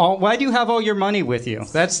with all. Why do you have all your money with you?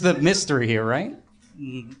 That's the mystery here, right?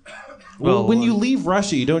 Well, when you leave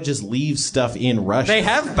Russia, you don't just leave stuff in Russia. They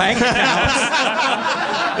have bank accounts.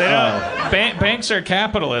 They don't. Banks are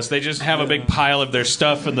capitalists. They just have a big pile of their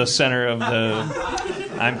stuff in the center of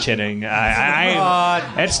the. I'm kidding.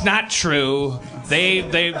 It's not true.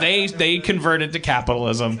 They converted to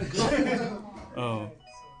capitalism. Oh,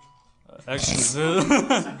 actually,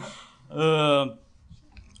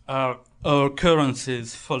 our currency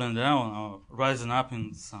is falling down or rising up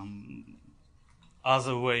in some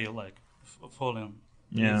other way, like falling.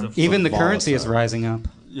 Yeah. Even the currency is rising up.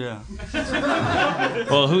 Yeah.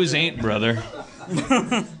 Well, whose ain't, brother?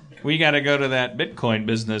 We got to go to that Bitcoin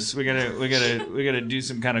business. We gotta do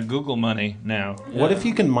some kind of Google money now. What if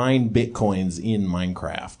you can mine Bitcoins in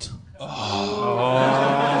Minecraft?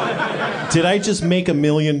 Oh. Did I just make $1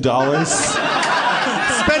 million?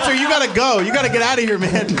 Spencer, you gotta go. You gotta get out of here,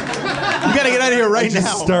 man. You gotta get out of here right now.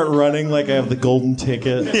 Start running like I have the golden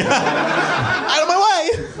ticket. Out of my way.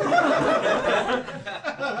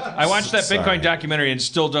 I watched that Sorry. Bitcoin documentary and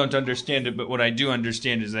still don't understand it, but what I do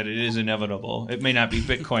understand is that it is inevitable. It may not be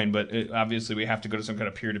Bitcoin, but obviously we have to go to some kind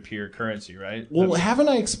of peer-to-peer currency, right? Well, haven't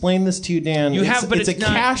I explained this to you, Dan? You have, but it's a it's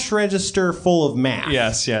not- cash register full of math.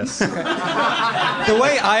 Yes. The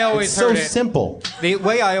way I always It's so heard it, simple. the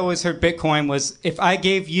way I always heard Bitcoin was if I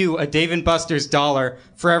gave you a Dave & Buster's dollar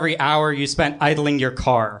for every hour you spent idling your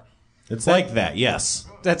car. It's like that, yes.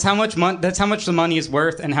 That's how much the money is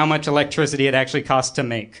worth and how much electricity it actually costs to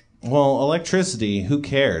make. Well, electricity, who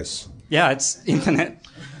cares? Yeah, it's infinite.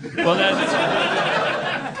 Well,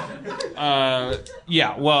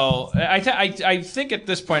 yeah. Well, I think at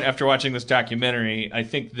this point, after watching this documentary, I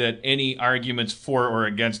think that any arguments for or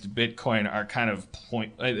against Bitcoin are kind of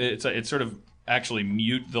it's sort of actually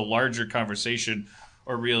mute. The larger conversation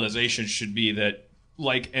or realization should be that,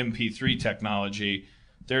 like MP3 technology,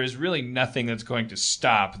 there is really nothing that's going to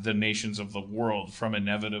stop the nations of the world from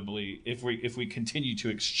inevitably, if we continue to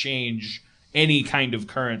exchange any kind of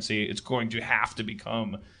currency, it's going to have to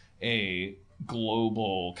become a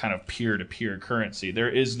global kind of peer-to-peer currency.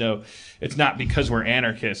 It's not because we're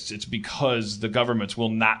anarchists, it's because the governments will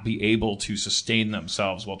not be able to sustain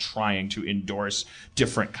themselves while trying to endorse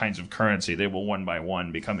different kinds of currency. They will one by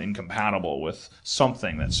one become incompatible with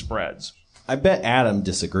something that spreads. I bet Adam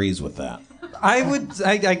disagrees with that.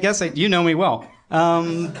 I guess you know me well.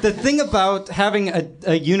 The thing about having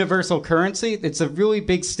a universal currency, it's a really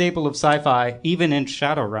big staple of sci-fi, even in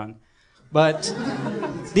Shadowrun. But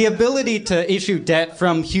the ability to issue debt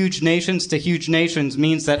from huge nations to huge nations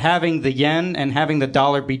means that having the yen and having the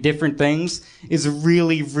dollar be different things is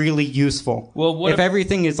really, really useful. Well, if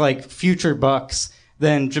everything is like future bucks,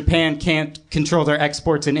 then Japan can't control their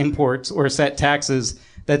exports and imports or set taxes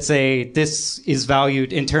that say this is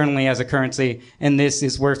valued internally as a currency and this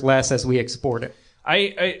is worth less as we export it.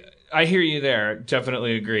 I hear you there.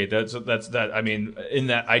 Definitely agree. That's that. I mean, in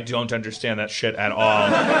that I don't understand that shit at all.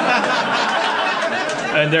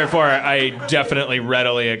 And therefore, I definitely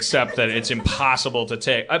readily accept that it's impossible to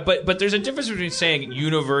take. But there's a difference between saying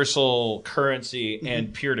universal currency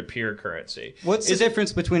and peer-to-peer currency. What's the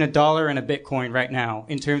difference between a dollar and a Bitcoin right now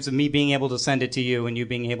in terms of me being able to send it to you and you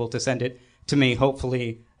being able to send it to me,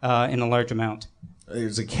 hopefully in a large amount?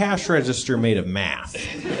 There's a cash register made of math.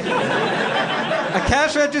 A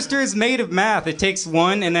cash register is made of math. It takes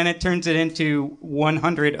one and then it turns it into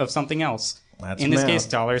 100 of something else. That's in this math. case,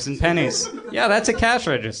 dollars and pennies. Yeah, that's a cash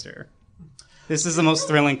register. This is the most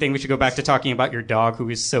thrilling thing. We should go back to talking about your dog, who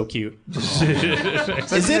is so cute. Is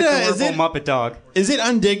it Muppet dog? Is it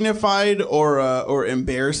undignified or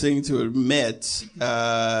embarrassing to admit,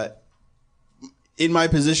 in my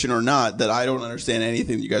position or not, that I don't understand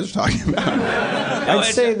anything that you guys are talking about? I'd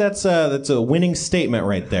say that's a winning statement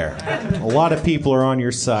right there. A lot of people are on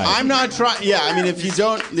your side. I'm not trying. Yeah, I mean, if you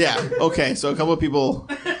don't, yeah, okay. So a couple of people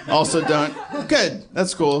also don't. Good,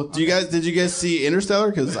 that's cool. Did you guys see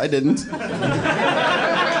Interstellar? Because I didn't.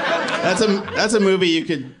 That's a movie you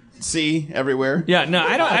could see everywhere. Yeah, no,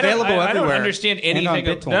 I don't everywhere. understand And on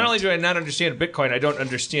anything. BitTorrent. Not only do I not understand Bitcoin, I don't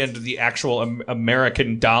understand the actual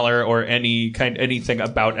American dollar or anything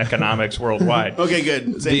about economics worldwide. Okay,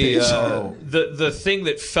 good. Same page. The thing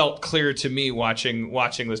that felt clear to me watching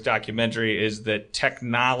this documentary is that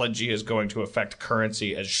technology is going to affect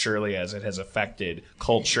currency as surely as it has affected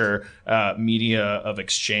culture, media of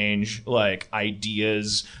exchange, like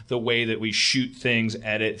ideas, the way that we shoot things,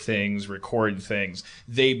 edit things, record things.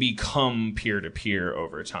 They become peer-to-peer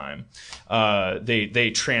over time.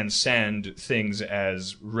 They transcend things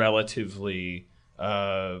as relatively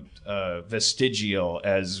vestigial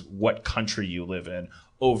as what country you live in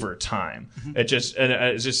over time. It just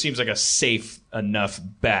seems like a safe enough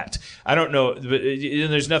bet. I don't know, but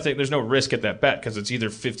there's no risk at that bet because it's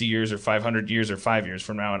either 50 years or 500 years or 5 years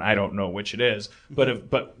from now, and I don't know which it is.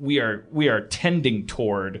 But we are tending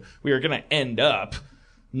toward, we are going to end up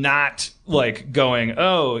not like going,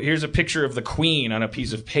 oh, here's a picture of the Queen on a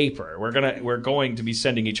piece of paper. We're going to be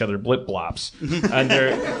sending each other blip blops, and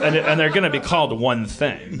they're going to be called one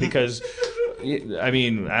thing because. I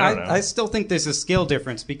mean, I don't know. I still think there's a scale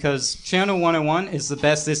difference because Channel 101 is the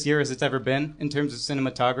best this year as it's ever been in terms of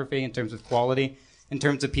cinematography, in terms of quality, in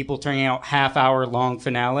terms of people turning out half-hour long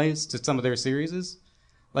finales to some of their series.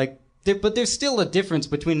 But there's still a difference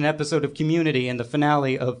between an episode of Community and the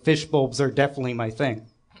finale of Fishbulbs Are Definitely My Thing.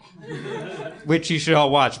 Which you should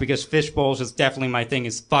all watch because Fishbulbs Is Definitely My Thing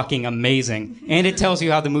is fucking amazing. And it tells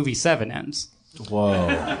you how the movie 7 ends. Whoa. All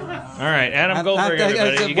right, Adam Goldberg,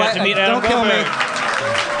 everybody. You got to meet Adam Goldberg. Don't kill me.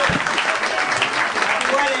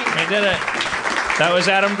 I did it. That was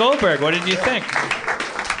Adam Goldberg. What did you think?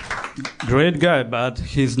 Great guy, but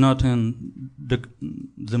he's not in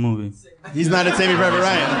the movie. He's not at Saving Private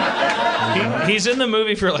Ryan. He's in the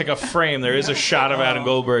movie for like a frame. There is a shot of Adam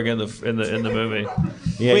Goldberg in the movie.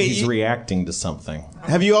 Yeah, he's reacting to something.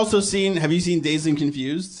 Have you seen Dazed and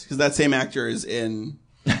Confused? Because that same actor is in...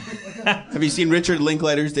 Have you seen Richard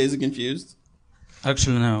Linklater's Dazed and Confused?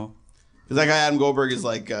 Actually, no. Because that guy Adam Goldberg is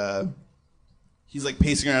like, he's like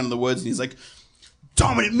pacing around in the woods, and he's like,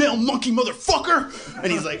 "Dominant male monkey motherfucker!"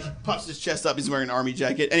 And he's like, pops his chest up. He's wearing an army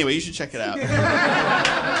jacket. Anyway, you should check it out.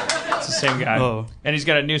 It's the same guy. Oh. And he's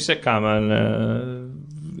got a new sitcom on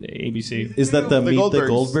ABC. Is that the Meet the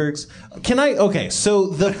Goldbergs. Goldbergs? Okay, so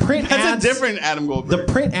the print That's ads... a different Adam Goldberg.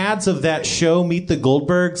 The print ads of that show, Meet the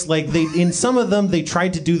Goldbergs, like in some of them, they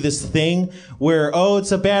tried to do this thing where, oh,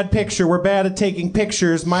 it's a bad picture. We're bad at taking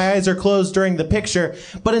pictures. My eyes are closed during the picture.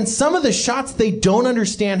 But in some of the shots, they don't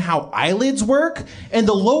understand how eyelids work. And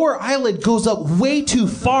the lower eyelid goes up way too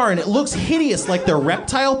far and it looks hideous like they're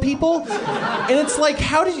reptile people. And it's like,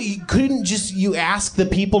 couldn't you ask the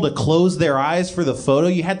people to close their eyes for the photo?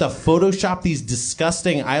 You had to Photoshop these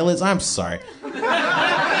disgusting eyelids. I'm sorry.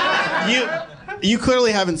 You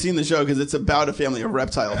clearly haven't seen the show because it's about a family of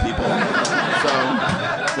reptile people. So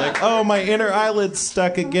it's like, oh, my inner eyelid's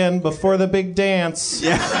stuck again before the big dance.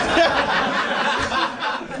 Yeah.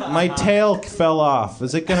 My tail fell off.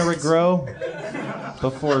 Is it going to regrow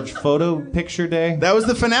before photo picture day? That was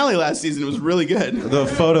the finale last season. It was really good. The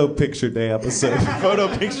photo picture day episode. Photo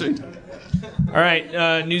picture. All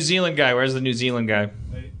right, New Zealand guy. Where's the New Zealand guy?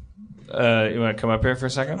 You want to come up here for a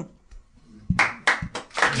second?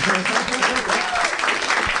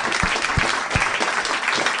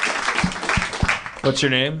 What's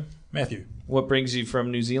your name? Matthew. What brings you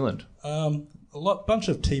from New Zealand? Bunch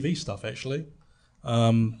of TV stuff, actually.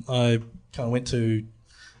 I kind of went to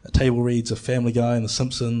table reads of Family Guy and The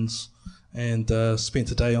Simpsons and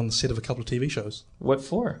spent a day on the set of a couple of TV shows. What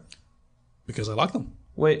for? Because I like them.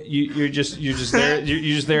 Wait, you're just there?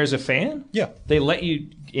 You're just there as a fan? Yeah. They let you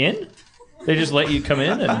in? They just let you come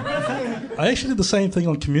in? And... I actually did the same thing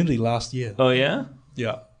on Community last year. Oh, yeah?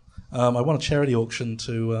 Yeah. I won a charity auction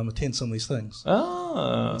to attend some of these things.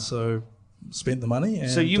 Oh. So spent the money. And,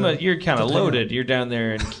 so you're kind of loaded. You're down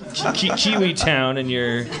there in Kiwi Town, and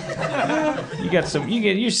you're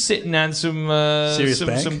sitting on some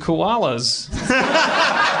koalas.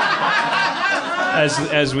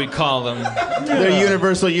 As we call them. They're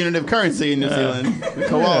universal unit of currency in New Zealand.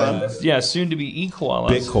 Koala. Yeah, soon to be e-koalas.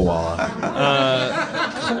 Big koala.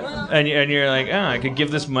 And you're like, I could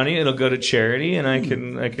give this money, it'll go to charity, and I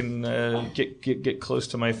can get close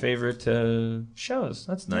to my favorite shows.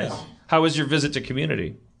 That's nice. Yeah. How was your visit to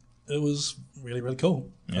Community? It was really, really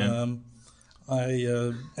cool. Yeah.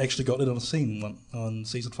 I actually got lit on a scene on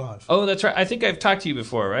season 5. Oh, that's right. I think I've talked to you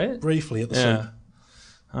before, right? Briefly at the scene.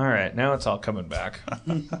 All right, now it's all coming back,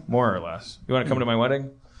 more or less. You want to come to my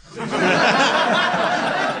wedding?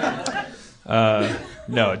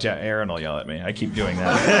 No, Aaron will yell at me. I keep doing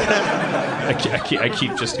that. I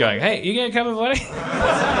keep just going, hey, you gonna come to the wedding?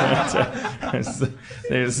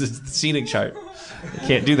 There's this seating chart. I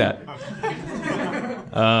can't do that.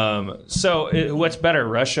 So, what's better,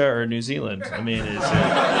 Russia or New Zealand? I mean,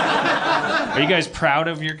 are you guys proud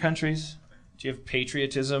of your countries? Do you have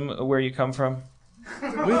patriotism where you come from?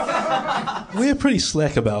 We're pretty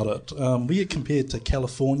slack about it. We get compared to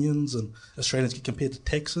Californians, and Australians get compared to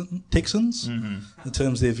Texans in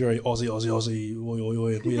terms they're very Aussie, oi, oi,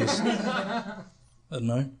 oi. And we're just, I don't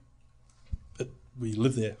know. But we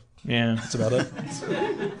live there. Yeah. That's about it.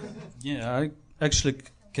 Yeah, I actually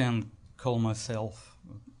can call myself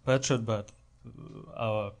patriot, but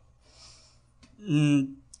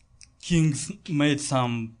kings made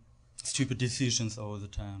some stupid decisions all the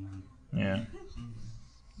time. Yeah.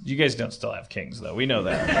 You guys don't still have kings, though. We know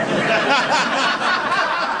that.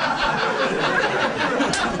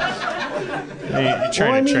 You're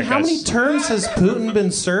trying to trick how us. many terms has Putin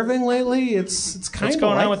been serving lately? It's kind What's of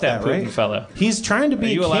going like on with that Putin right? fella? He's trying to be Are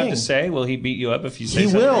you a allowed king. to say? Will he beat you up if you say He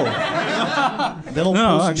something? will. Then he'll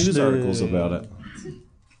No, post news actually- articles about it.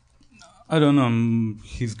 I don't know.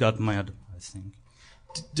 He's got mad, I think.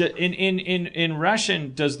 In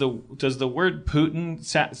Russian, does the word Putin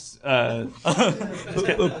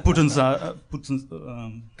Putin's.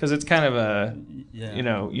 because it's kind of a Yeah. you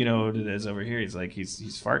know what it is over here. He's like he's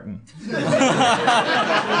farting. He's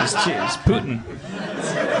Putin.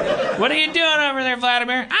 What are you doing over there,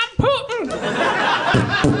 Vladimir? I'm Putin.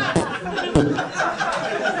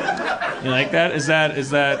 You like that? Is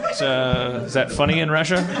that funny in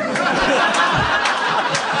Russia?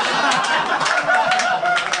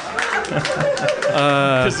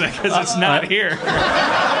 Because it's not here.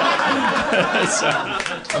 So,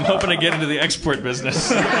 I'm hoping to get into the export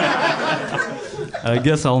business. I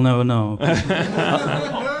guess I'll never know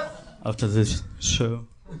after this show.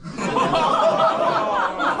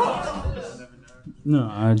 No,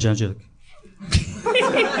 I judge it.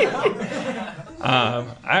 I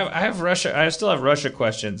have Russia. I still have Russia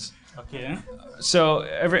questions. Okay. So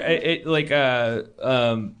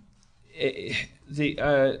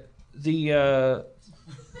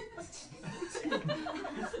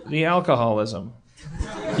the alcoholism.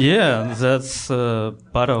 Yeah, that's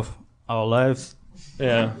part of our lives.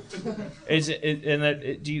 Yeah. Is it and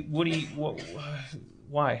that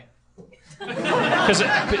why? Because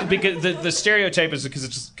the stereotype is because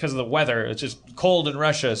it's just because of the weather. It's just cold in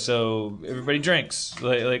Russia, so everybody drinks.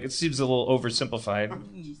 Like it seems a little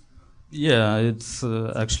oversimplified. Yeah, it's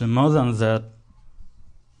actually more than that.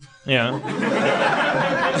 Yeah.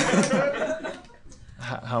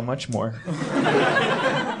 How much more?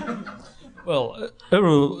 Well,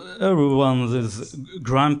 everyone is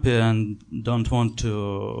grumpy and don't want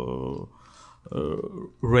to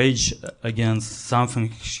rage against something.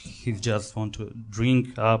 He just want to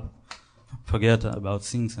drink up, forget about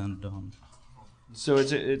things, and done. So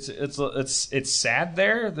it's sad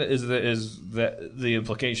there. Is the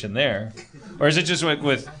implication there, or is it just like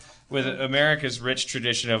with America's rich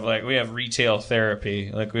tradition of like we have retail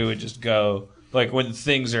therapy, like we would just go. Like when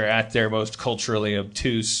things are at their most culturally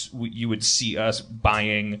obtuse, you would see us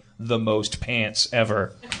buying the most pants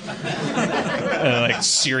ever. Like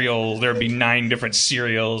cereal, there'd be 9 different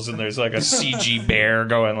cereals, and there's like a CG bear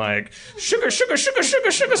going like sugar, sugar, sugar, sugar,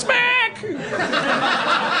 sugar smack.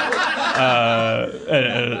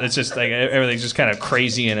 And it's just like everything's just kind of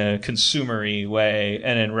crazy in a consumery way.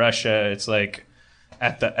 And in Russia, it's like.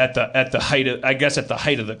 At the height of, I guess at the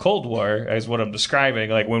height of the Cold War is what I'm describing.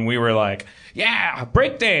 Like when we were like, yeah,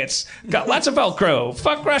 breakdance, got lots of Velcro,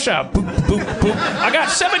 fuck Russia, boop, boop, boop. I got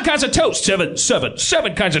 7 kinds of toast,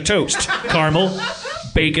 seven kinds of toast, caramel,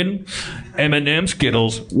 bacon, M&M,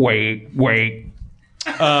 Skittles, wait.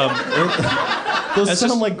 Those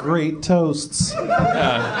sound like great toasts.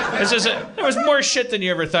 It's just there was more shit than you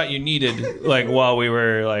ever thought you needed. Like while we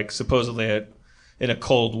were like supposedly in a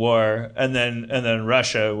Cold War, and then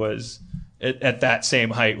Russia was at that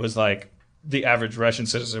same height was like the average Russian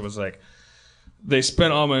citizen was like, they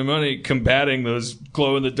spent all my money combating those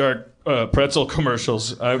glow in the dark pretzel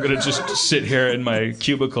commercials. I'm gonna just sit here in my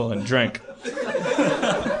cubicle and drink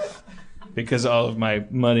because all of my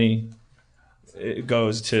money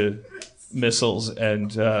goes to missiles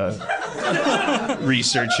and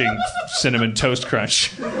researching Cinnamon Toast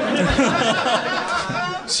Crunch.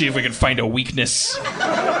 See if we can find a weakness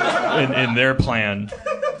in their plan.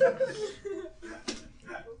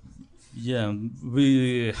 Yeah,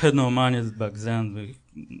 we had no money back then. We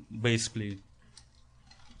basically.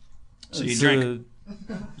 So you drink.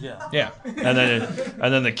 Yeah, and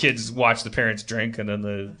then the kids watch the parents drink, and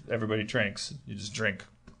then everybody drinks. You just drink.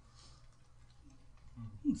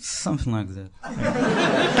 Something like that.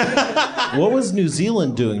 What was New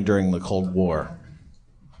Zealand doing during the Cold War?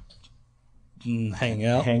 Hanging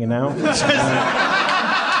out. Hanging out?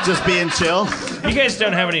 Just being chill. You guys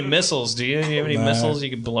don't have any missiles, do you? Do you have any No. missiles you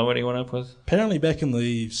could blow anyone up with? Apparently, back in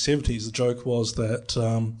the 70s, the joke was that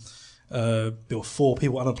there were 4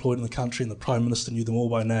 people unemployed in the country, and the Prime Minister knew them all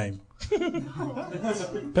by name.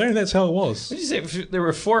 Apparently, that's how it was. What did you say? There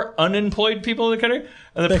were 4 unemployed people in the country,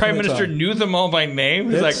 and the Back Prime in the Minister time. knew them all by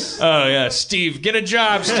name? He's That's- like, oh yeah, Steve, get a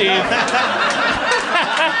job, Steve.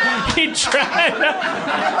 He tried.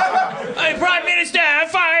 Hey, Prime Minister, I'm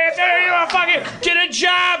fired. You are fucking get a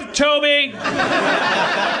job, Toby.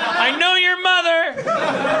 I know your mother.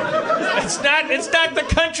 It's not the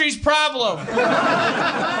country's problem.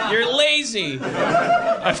 You're lazy.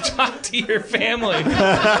 I've talked to your family.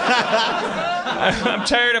 I'm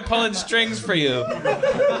tired of pulling strings for you.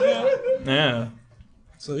 Yeah.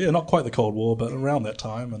 So yeah, not quite the Cold War, but around that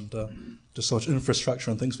time, and just so much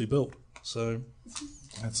infrastructure and things we built. So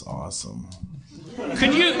That's awesome.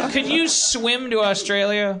 Could you swim to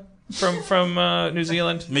Australia from New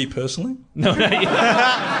Zealand? me personally, No, not you.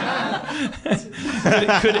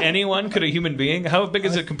 could anyone? Could a human being? How big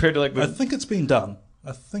is it compared to like I the? think it's been done.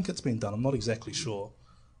 I'm not exactly sure.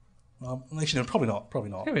 Actually, no, probably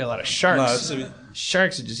not. Maybe a lot of sharks. No,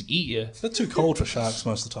 Sharks would just eat you. it's a bit too cold for sharks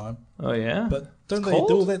most of the time. Oh yeah. But don't they cold?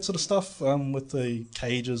 do all that sort of stuff with the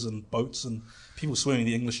cages and boats and people swimming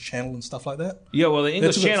the English Channel and stuff like that? Yeah, well, the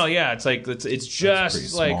English That's a bit- Channel, yeah, it's like it's pretty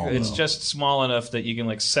just like small, it's though. just small enough that you can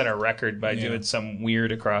like set a record by doing some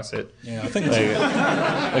weird across it. Yeah, I think it's,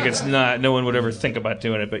 Like it's not. No one would ever think about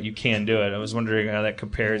doing it, but you can do it. I was wondering how that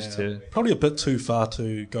compares to. probably a bit too far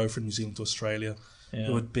to go from New Zealand to Australia. Yeah.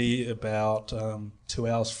 It would be about 2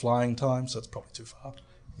 hours flying time, so it's probably too far.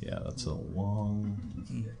 Yeah, that's a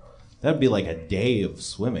long. That'd be like a day of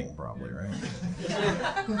swimming, probably, right?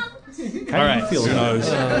 All right. Feel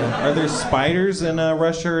are there spiders in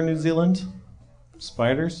Russia or New Zealand?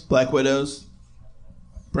 Spiders? Black widows,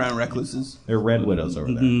 brown recluses. They're red widows over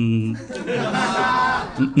there.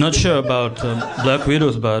 Not sure about black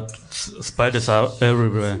widows, but spiders are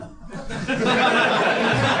everywhere.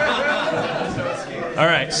 All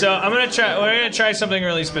right, so we're gonna try something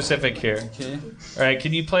really specific here. Okay. All right,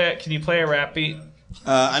 can you play a rap beat?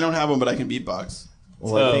 I don't have one, but I can beatbox.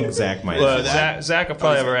 Well, I think Zach might. Well, Zach will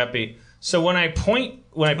probably have a rap beat. So when I point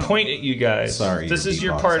at you guys, Sorry, this you're is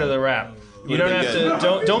your part of the rap. You don't have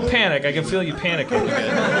to. Don't panic. I can feel you panicking.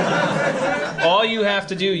 All you have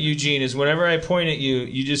to do, Eugene, is whenever I point at you,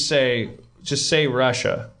 you just say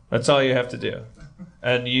Russia. That's all you have to do,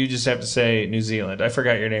 and you just have to say New Zealand. I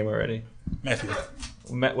forgot your name already. Matthew.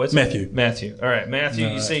 What's Matthew. Matthew. All right, Matthew.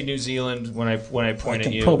 You say New Zealand when I I point at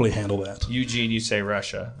can you. probably handle that. Eugene, you say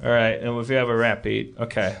Russia. All right, and if you have a rap beat,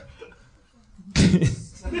 okay.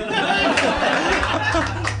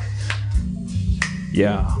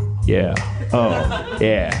 Yeah. Oh,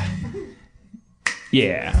 yeah.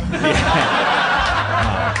 Yeah.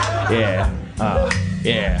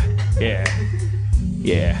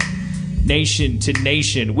 Yeah. Nation to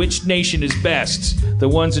nation, which nation is best? The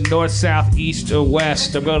ones in north, south, east, or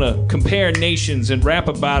west? I'm gonna compare nations and rap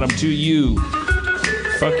about them to you.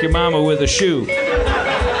 Fuck your mama with a shoe.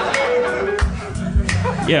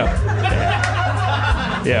 Yeah.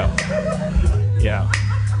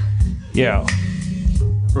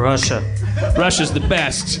 Russia. Russia's the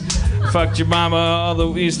best. Fucked your mama all the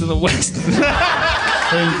east and the west.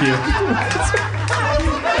 Thank you.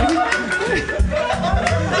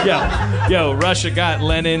 Yo, Russia got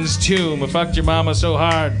Lenin's tomb. Fucked your mama so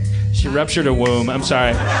hard, she ruptured her womb. I'm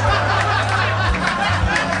sorry.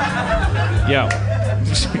 Yo.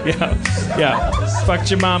 Fucked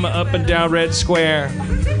your mama up and down Red Square.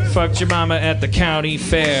 Fucked your mama at the county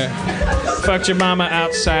fair. Fucked your mama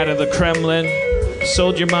outside of the Kremlin.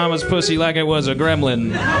 Sold your mama's pussy like it was a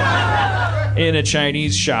gremlin. In a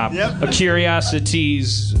Chinese shop. Yep. A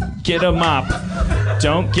curiosities. Get a mop.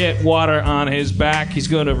 Don't get water on his back. He's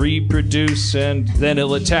going to reproduce and then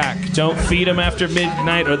he'll attack. Don't feed him after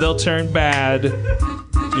midnight or they'll turn bad.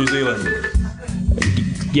 New Zealand.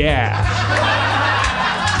 Yeah.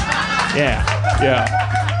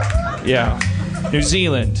 New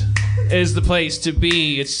Zealand is the place to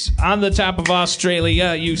be. It's on the top of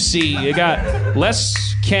Australia, you see. You got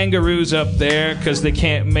less kangaroos up there because they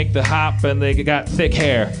can't make the hop and they got thick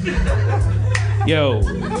hair. Yo.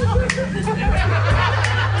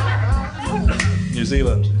 New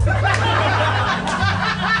Zealand.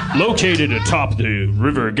 Located atop the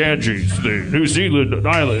River Ganges, the New Zealand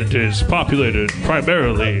island is populated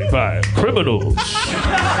primarily by criminals.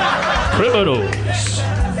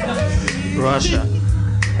 Russia.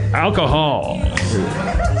 Alcohol.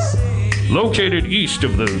 Located east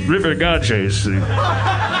of the River Ganges,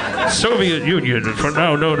 the Soviet Union,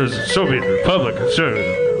 now known as Soviet Republic. So,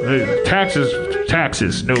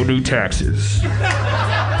 taxes, no new taxes.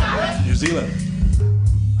 New Zealand.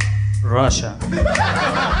 Russia.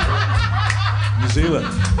 New Zealand.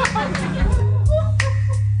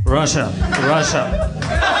 Russia.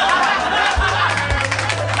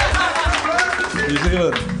 New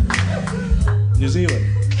Zealand. New Zealand.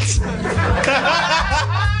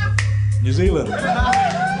 New Zealand.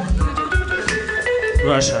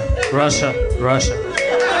 Russia.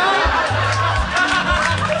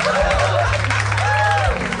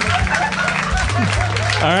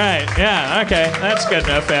 All right, yeah, okay, that's good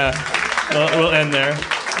enough. We'll end there.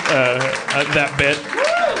 That bit.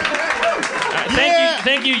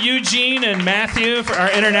 Thank you, Eugene and Matthew, for our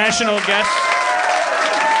international guests.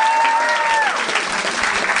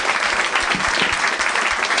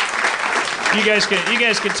 You guys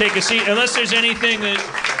can take a seat. Unless there's anything that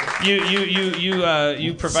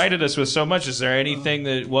you provided us with so much. Is there anything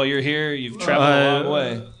that while you're here you've traveled a long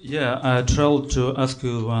way? Yeah, I traveled to ask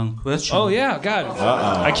you one question. Oh yeah, God!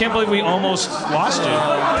 I can't believe we almost lost you.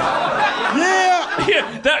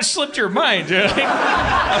 Yeah, that slipped your mind. Dude.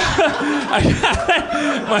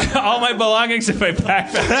 I got all my belongings in my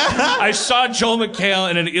backpack. I saw Joel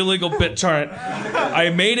McHale in an illegal BitTorrent. I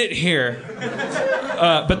made it here,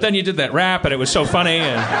 but then you did that rap, and it was so funny.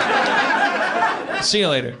 And see you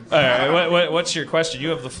later. All right, what's your question? You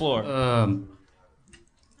have the floor.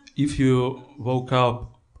 If you woke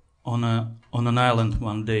up on an island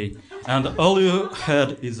one day, and all you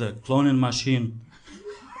had is a cloning machine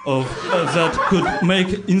that could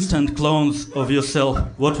make instant clones of yourself,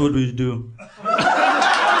 what would you do?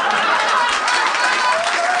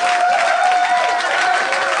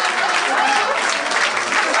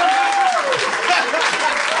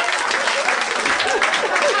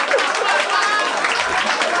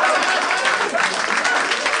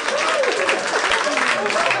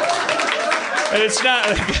 And it's not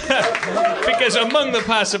because among the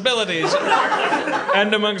possibilities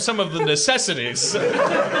and among some of the necessities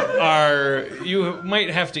are you might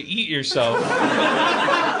have to eat yourself.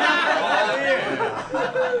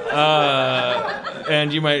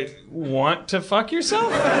 And you might want to fuck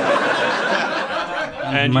yourself.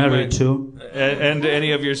 And married too. And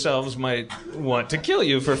any of yourselves might want to kill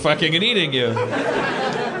you for fucking and eating you.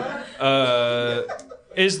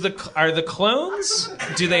 Are the clones?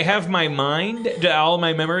 Do they have my mind? All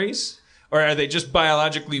my memories? Or are they just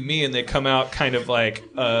biologically me and they come out kind of like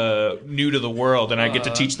new to the world and I get to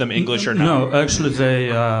teach them English or not? No, actually they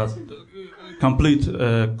complete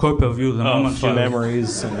copy of you the moment you...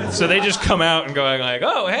 Memories. So they just come out and going like,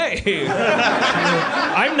 oh, hey,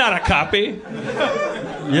 I'm not a copy.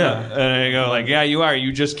 Yeah. And I go like, yeah, you are.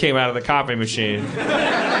 You just came out of the copy machine.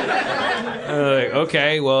 Like,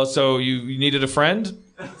 okay, well, so you needed a friend?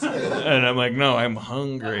 And I'm like, no, I'm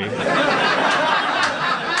hungry.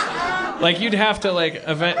 Like, you'd have to, like,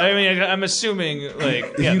 I'm assuming,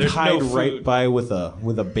 like, yeah, you'd there's hide no food. right by with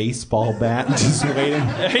a baseball bat and just waiting.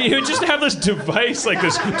 You would just have this device, like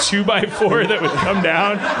this 2x4 that would come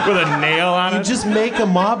down with a nail on it. You just make a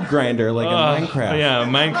mob grinder like in Minecraft. Yeah,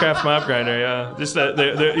 Minecraft mob grinder, yeah. Just that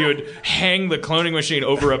you would hang the cloning machine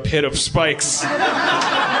over a pit of spikes.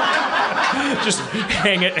 Just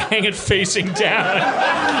hang it facing down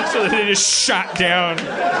so that it is shot down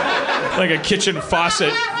like a kitchen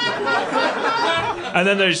faucet. And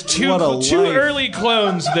then there's two early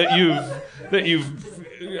clones that you've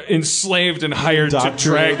enslaved and hired to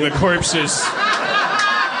drag the corpses.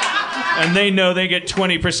 And they know they get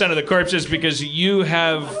 20% of the corpses because you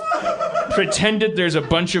have pretended there's a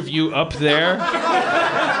bunch of you up there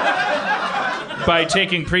by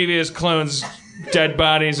taking previous clones' dead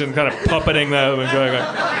bodies and kind of puppeting them and going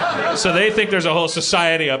like, so they think there's a whole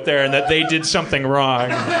society up there and that they did something wrong.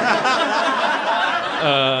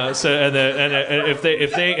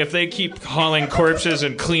 If they keep hauling corpses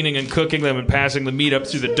and cleaning and cooking them and passing the meat up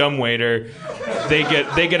through the dumbwaiter, they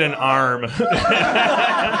get an arm.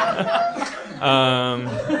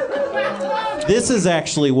 This is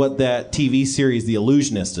actually what that TV series The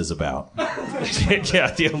Illusionist is about. Yeah,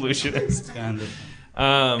 The Illusionist. Kind of.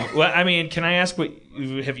 Well, I mean, can I ask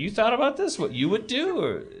have you thought about this? What you would do,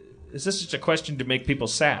 or is this just a question to make people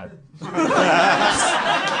sad?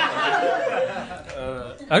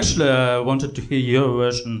 Actually, I wanted to hear your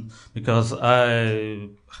version because I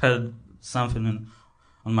had something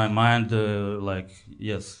on my mind,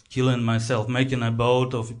 killing myself, making a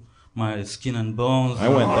boat of my skin and bones. I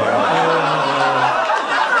went there. I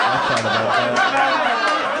thought about that.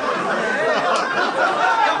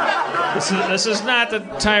 This is not the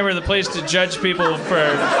time or the place to judge people for...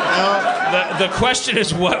 The question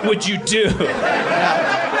is, what would you do?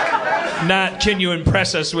 Not, can you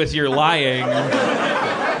impress us with your lying?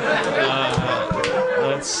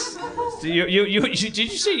 Did you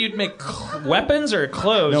say you'd make weapons or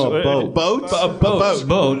clothes? No, a boat. Boats? A boat.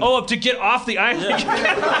 Boat. Oh, to get off the island.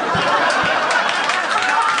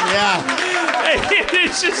 Yeah.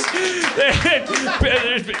 It's just.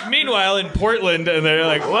 Meanwhile, in Portland, and they're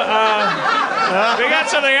like, "What? We got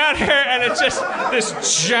something out here," and it's just this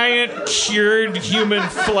giant cured human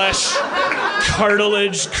flesh,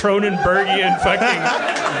 cartilage, Cronenbergian fucking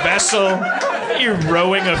vessel. You're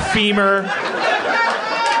rowing a femur.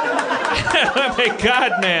 Oh my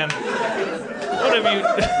God, man! What have you?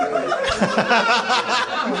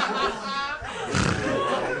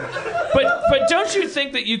 But don't you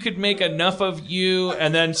think that you could make enough of you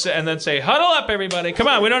and then say, huddle up, everybody. Come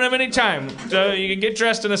on, we don't have any time. So you can get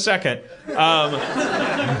dressed in a second.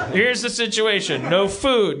 Here's the situation. No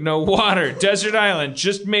food, no water, desert island.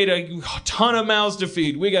 Just made a ton of mouths to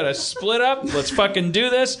feed. We got to split up. Let's fucking do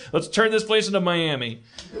this. Let's turn this place into Miami.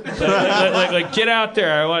 Like get out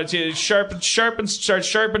there. I want you to start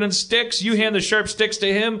sharpening sticks. You hand the sharp sticks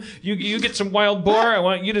to him. You get some wild boar. I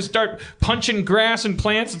want you to start punching grass and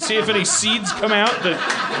plants and see if any seeds come out.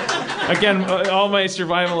 Again, all my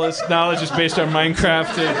survivalist knowledge is based on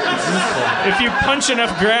Minecraft. If you punch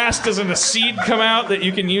enough grass, doesn't a seed come out that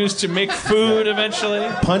you can use to make food eventually?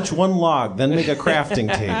 Punch one log, then make a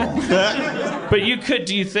crafting table. But you could,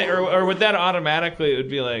 do you think, or would that automatically, it would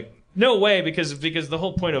be like, no way, because the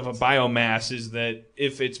whole point of a biomass is that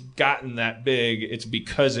if it's gotten that big, it's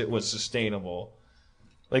because it was sustainable.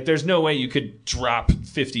 Like, there's no way you could drop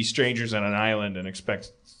 50 strangers on an island and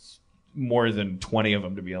expect more than 20 of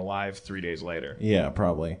them to be alive 3 days later. Yeah,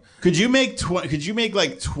 probably. Could you make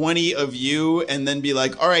like 20 of you and then be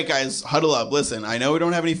like, all right, guys, huddle up. Listen, I know we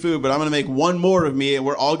don't have any food, but I'm going to make one more of me and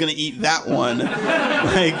we're all going to eat that one.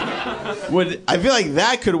 I feel like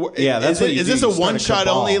that could work. Yeah, that's is this a one-shot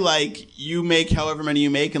only, like you make however many you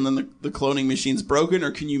make and then the cloning machine's broken,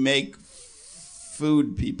 or can you make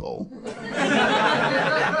food people?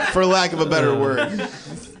 For lack of a better word.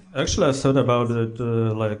 Actually, I thought about it.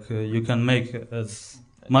 You can make as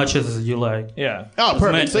much as you like. Yeah. Oh,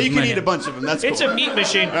 perfect. So you can many. eat a bunch of them. That's It's cool. a meat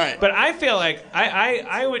machine. Right. But I feel like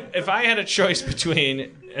I would, if I had a choice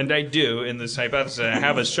between, and I do in this hypothesis, I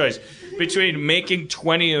have a choice between making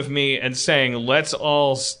 20 of me and saying let's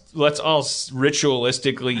all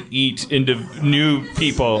ritualistically eat into new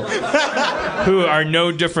people who are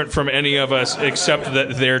no different from any of us except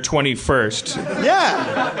that they're 21st.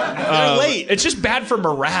 Yeah. They're late. It's just bad for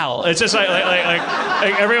morale. It's just like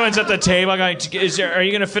everyone's at the table going, are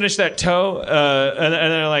you going to finish that toe? And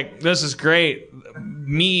they're like, this is great.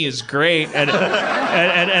 Me is great. And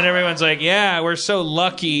everyone's like, yeah, we're so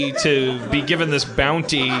lucky to be given this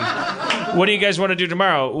bounty. What do you guys want to do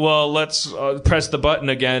tomorrow? Well, let's press the button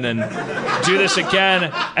again and do this again.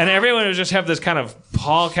 And everyone would just have this kind of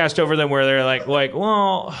pall cast over them where they're like,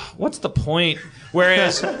 well, what's the point?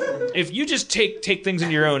 Whereas if you just take things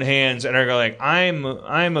into your own hands and are like, I'm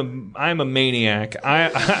a maniac.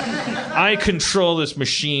 I control this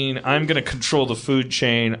machine. I'm going to control the food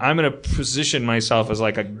chain. I'm going to position myself as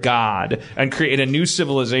like a god and create a new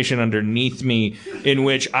civilization underneath me in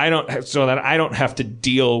which I don't have to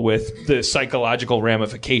deal with the psychological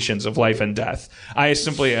ramifications of life and death. I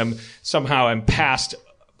simply am passed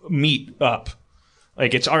meat up.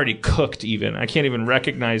 Like, it's already cooked even. I can't even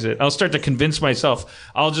recognize it. I'll start to convince myself.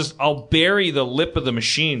 I'll bury the lip of the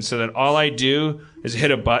machine so that all I do is hit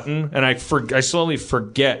a button and I slowly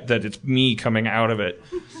forget that it's me coming out of it.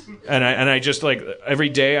 And I just, like, every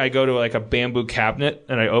day I go to like a bamboo cabinet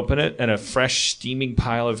and I open it and a fresh steaming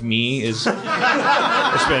pile of me it's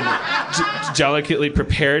been delicately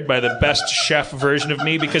prepared by the best chef version of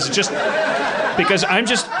me because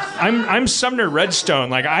I'm Sumner Redstone.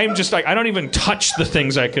 Like, I'm just like, I don't even touch the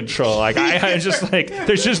things I control. Like, I just like,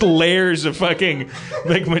 there's just layers of fucking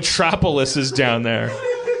like metropolises down there.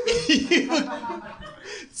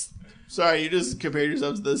 Sorry, you just compared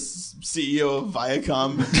yourself to the CEO of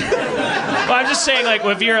Viacom. Well, I'm just saying, like,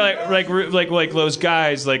 if you're like those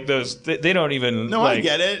guys, like those, they don't even. No, like, I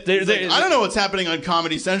get it. I don't know what's happening on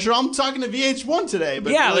Comedy Central. I'm talking to VH1 today,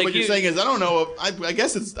 but yeah, really like what you're saying is, I don't know. I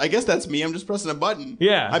guess that's me. I'm just pressing a button.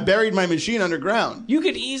 Yeah, I buried my machine underground. You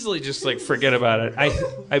could easily just like forget about it.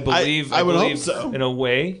 I believe. I would hope so. In a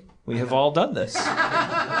way, we have all done this.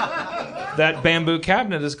 That bamboo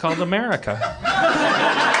cabinet is called America.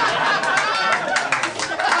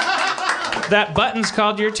 That button's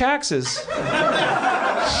called your taxes.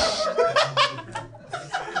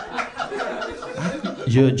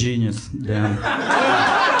 You're a genius, Dan.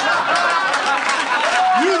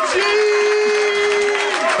 Eugene!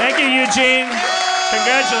 Thank you, Eugene.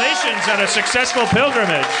 Congratulations on a successful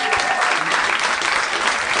pilgrimage.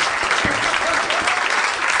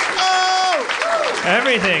 Oh!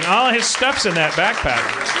 Everything, all his stuff's in that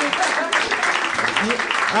backpack.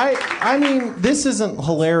 I mean, this isn't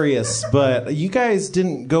hilarious, but you guys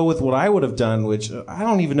didn't go with what I would have done, which I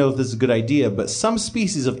don't even know if this is a good idea, but some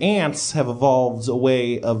species of ants have evolved a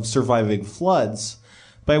way of surviving floods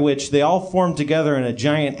by which they all form together in a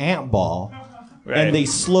giant ant ball, right, and they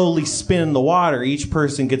slowly spin in the water. Each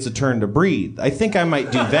person gets a turn to breathe. I think I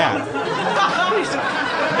might do that.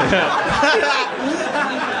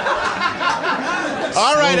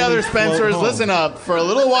 All right, slowly other float Spencers, home. listen up. For a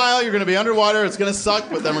little while, you're going to be underwater. It's going to suck,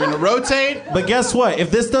 but then we're going to rotate. But guess what?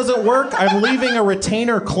 If this doesn't work, I'm leaving a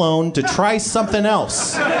retainer clone to try something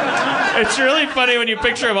else. It's really funny when you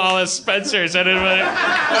picture them all as Spencers. And All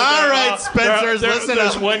right, Spencers, listen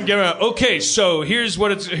there's up. one giver. Okay, so here's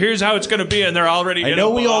how it's going to to be, and they're already. I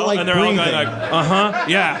know we all like and they're all breathing. going like,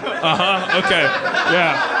 yeah, okay,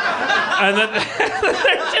 yeah. And then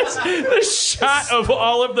just the shot of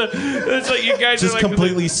all of the. It's like you guys just are like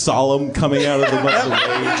completely solemn coming out of the waves.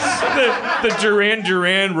 the Duran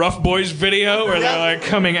Duran Rough Boys video where they're like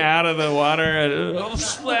coming out of the water and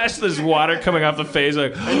splash this water coming off the face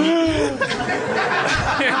like.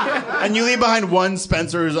 And you leave behind one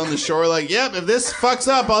Spencer who's on the shore like, yep, if this fucks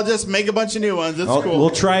up, I'll just make a bunch of new ones. It's cool. We'll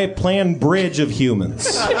try Plan Bridge of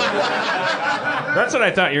humans. That's what I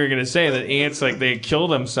thought you were going to say, that ants, like, they kill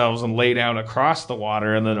themselves and lay down across the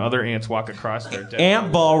water, and then other ants walk across their dead.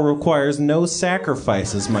 Ant ball requires no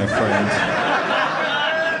sacrifices, my friend.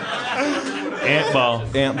 Ant ball.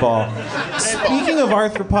 Ant ball. Speaking of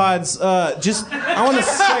arthropods, I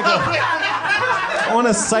want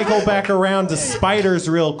to cycle back around to spiders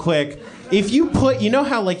real quick. If you put, you know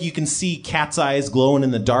how like you can see cat's eyes glowing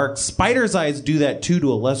in the dark? Spiders' eyes do that too, to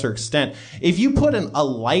a lesser extent. If you put a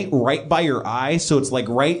light right by your eye, so it's like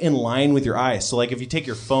right in line with your eye. So like if you take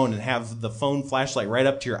your phone and have the phone flashlight right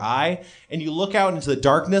up to your eye, and you look out into the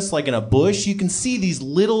darkness like in a bush, you can see these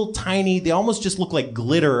little tiny, they almost just look like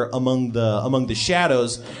glitter among the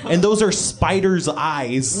shadows, and those are spiders'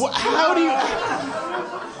 eyes. How do you...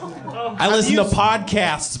 I listen to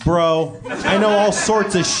podcasts, bro. I know all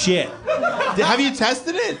sorts of shit. Have you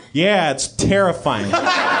tested it? Yeah, it's terrifying.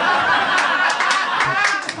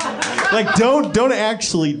 Like, don't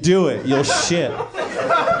actually do it. You'll shit.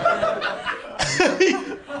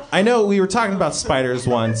 I know we were talking about spiders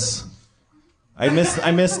once. I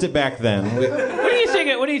missed it back then.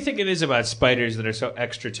 What do you think it is about spiders that are so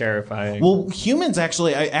extra terrifying? Well, humans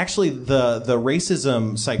actually, the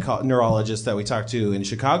racism neurologist that we talked to in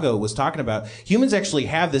Chicago was talking about, humans actually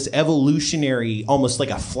have this evolutionary, almost like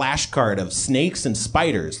a flashcard of snakes and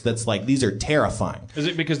spiders that's like, these are terrifying. Is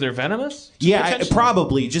it because they're venomous? Yeah,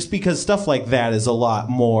 probably, just because stuff like that is a lot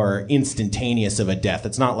more instantaneous of a death.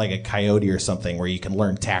 It's not like a coyote or something where you can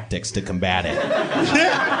learn tactics to combat it.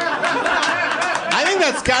 I think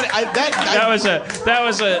that's got it. That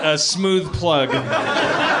was a smooth plug.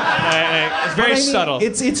 It's very subtle.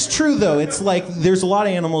 It's true though. It's like there's a lot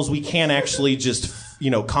of animals we can't actually just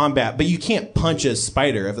combat, but you can't punch a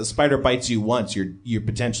spider. If a spider bites you once, you're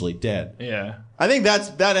potentially dead. Yeah. I think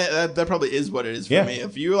that probably is what it is for me.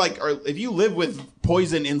 If you if you live with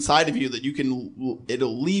poison inside of you that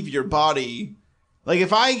it'll leave your body. Like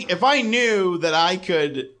if I knew that I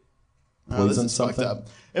could poison something. Fucked up.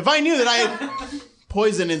 If I knew that I had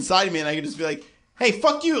poison inside of me and I could just be like, hey,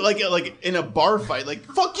 fuck you, like in a bar fight, like,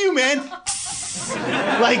 fuck you, man.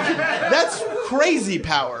 Like, that's crazy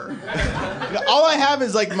power. All I have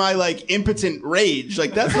is like my impotent rage.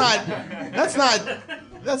 Like that's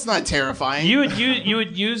not terrifying. You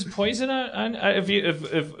would use poison on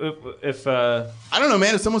if I don't know,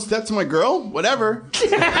 man. If someone steps on my girl, whatever.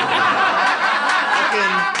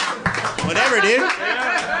 Whatever, dude.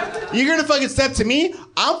 You're gonna fucking step to me?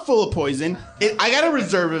 I'm full of poison. I got a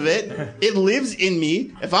reserve of it. It lives in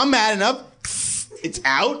me. If I'm mad enough, it's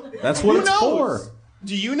out. That's what it's for.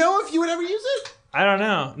 Do you know if you would ever use it? I don't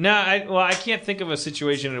know. No, I can't think of a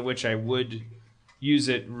situation in which I would use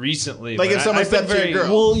it recently. Like if someone stepped to your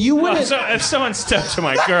girl. Well, you wouldn't. So if someone stepped to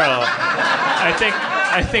my girl,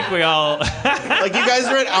 I think we all. Like you guys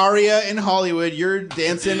are at Aria in Hollywood. You're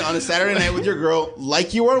dancing on a Saturday night with your girl,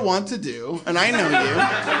 like you are wont to do, and I know you.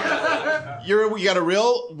 You got a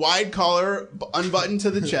real wide collar, unbuttoned to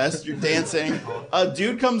the chest. You're dancing. A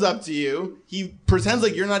dude comes up to you. He pretends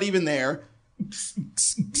like you're not even there.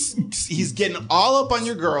 He's getting all up on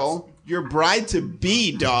your girl. Your bride to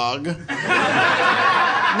be, dog.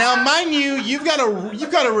 Now, mind you, you've got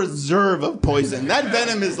a reserve of poison. That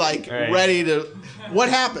venom is ready to. What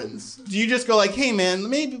happens? Do you just go like, hey man,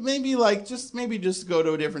 maybe just go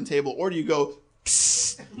to a different table, or do you go?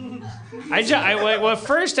 Well,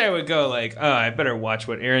 first I would go like, oh, I better watch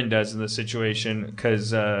what Erin does in this situation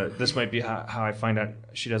because this might be how I find out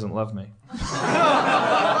she doesn't love me.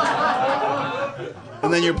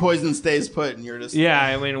 And then your poison stays put, and you're just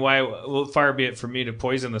I mean, why? Well, far be it for me to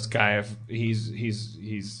poison this guy if he's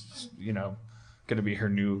going to be her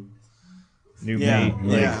new mate.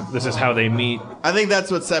 This is how they meet. I think that's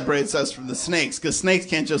what separates us from the snakes, because snakes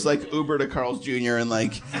can't just Uber to Carl's Jr. and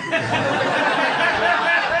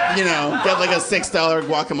get like a $6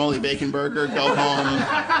 guacamole bacon burger, go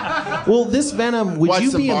home, Well, this venom, watch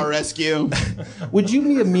some Bar Rescue. would you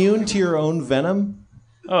be immune to your own venom?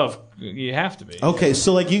 Oh, you have to be. Okay,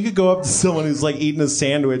 so like you could go up to someone who's like eating a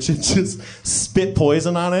sandwich and just spit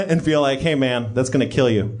poison on it and feel like, hey man, that's gonna kill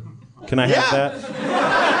you. Can I have that?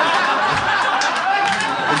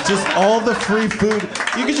 It's just all the free food.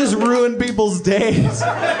 You could just ruin people's days.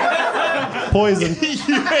 Poison.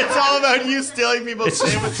 It's all about you stealing people's It's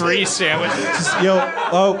just sandwiches. free sandwiches. Yo,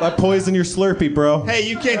 I poisoned your Slurpee, bro. Hey,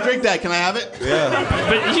 you can't drink that. Can I have it?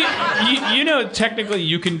 But technically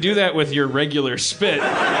you can do that with your regular spit.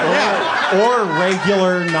 Yeah. Or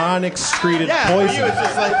regular non-excreted Yeah, for poison. you it's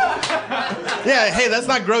just like, yeah, hey, that's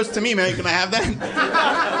not gross to me, man. Can I have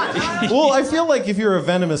that? Well, I feel like if you're a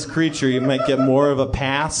venomous creature, you might get more of a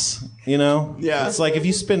pass, Yeah. It's like if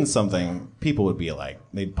you spin something, people would be like,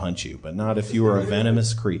 they'd punch you, but not if you were a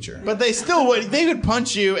venomous creature. But they still would. They would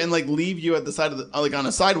punch you and like leave you at the side of on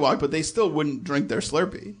a sidewalk, but they still wouldn't drink their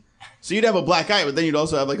Slurpee. So you'd have a black eye, but then you'd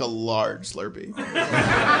also have like a large Slurpee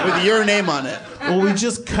with your name on it. Well, we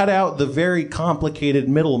just cut out the very complicated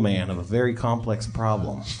middleman of a very complex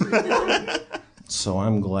problem. So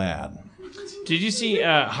I'm glad. Did you see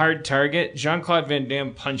Hard Target? Jean-Claude Van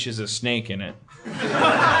Damme punches a snake in it.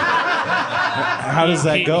 How does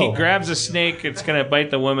that go? He grabs a snake, it's gonna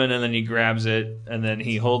bite the woman, and then he grabs it, and then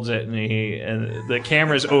he holds it, and the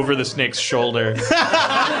camera's over the snake's shoulder,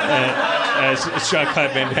 as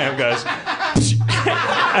Jean-Claude Van Damme goes,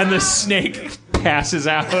 and the snake passes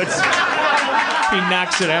out. He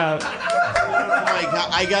knocks it out.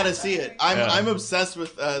 I gotta see it. I'm obsessed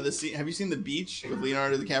with the scene. Have you seen The Beach with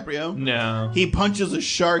Leonardo DiCaprio? No. He punches a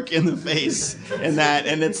shark in the face in that,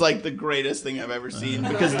 and it's like the greatest thing I've ever seen.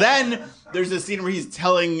 Because then there's a scene where he's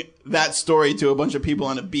telling that story to a bunch of people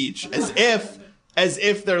on a beach, as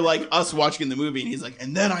if they're like us watching the movie, and he's like,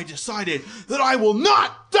 and then I decided that I will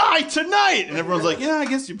not die tonight. And everyone's like, yeah, I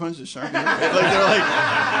guess you punched a shark. Like they're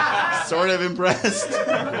like sort of impressed.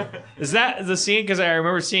 Is that the scene? Because I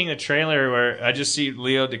remember seeing a trailer where I just see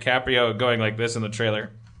Leo DiCaprio going like this in the trailer.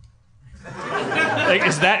 Like,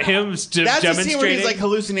 is that him That's demonstrating? the scene where he's like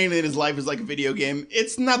hallucinating that his life is like a video game.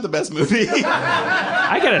 It's not the best movie.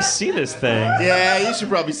 I gotta see this thing. Yeah, you should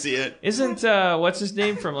probably see it. Isn't what's his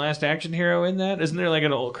name from Last Action Hero in that? Isn't there like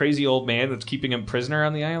an old crazy old man that's keeping him prisoner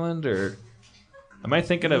on the island? Or am I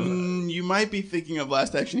thinking of You might be thinking of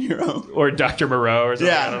Last Action Hero. or Dr. Moreau or something?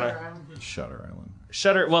 Yeah. I don't know. Shutter Island.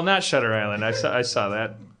 Well, not Shutter Island. I saw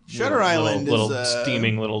that. Shutter Island little is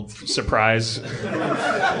steaming little surprise in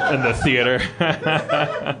the theater.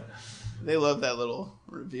 They love that little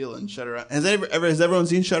reveal in Shutter Island. Has everyone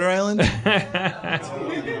seen Shutter Island?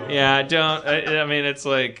 Yeah, I don't. I mean, it's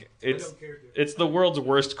like it's the world's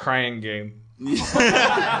worst crying game.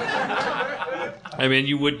 I mean,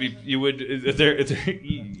 you would.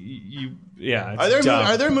 Yeah. It's dumb.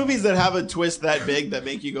 Are there movies that have a twist that big that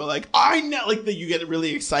make you go like, I know, like that you get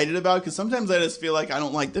really excited about? Because sometimes I just feel like I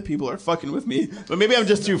don't like that people are fucking with me, but maybe I'm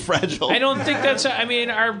just too fragile. I don't think that's. I mean,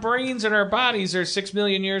 our brains and our bodies are 6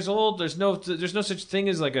 million years old. There's no such thing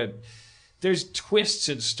as like a. There's twists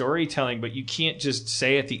in storytelling, but you can't just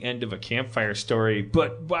say at the end of a campfire story,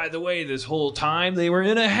 but by the way, this whole time they were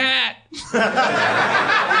in a hat.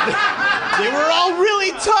 They were all really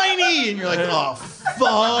tiny, and you're like, oh fuck.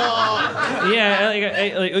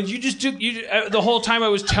 Yeah, like you just took the whole time I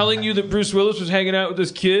was telling you that Bruce Willis was hanging out with this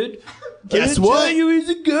kid. Guess what? Tell you he's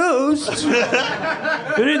a ghost.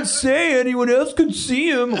 I didn't say anyone else could see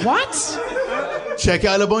him. What? Check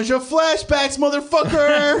out a bunch of flashbacks,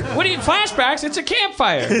 motherfucker. What do you flashbacks? It's a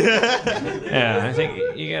campfire. Yeah, I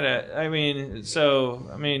think you gotta. I mean,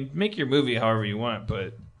 make your movie however you want,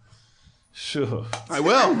 but sure. I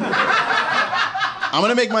will. I'm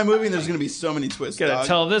gonna make my movie, and there's gonna be so many twists. Gotta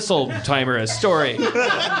tell this old timer a story.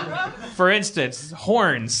 For instance,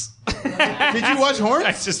 Horns. Did you watch Horns?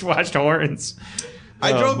 I just watched Horns.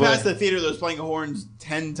 I drove boy. past the theater that was playing Horns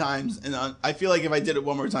 10 times, and I feel like if I did it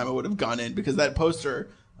one more time, I would have gone in, because that poster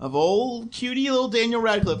of old cutie little Daniel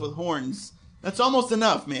Radcliffe with horns, that's almost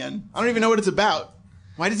enough, man. I don't even know what it's about.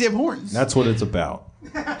 Why does he have horns? That's what it's about.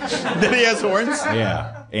 That he has horns?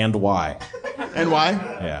 Yeah. And why? And why?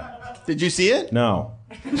 Yeah. Did you see it? No.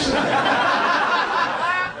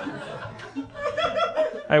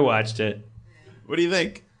 I watched it. What do you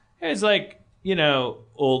think? It's like,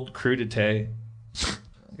 old crudité.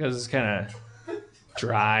 Because it's kind of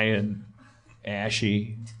dry and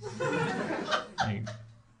ashy. Like,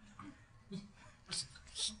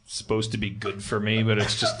 it's supposed to be good for me, but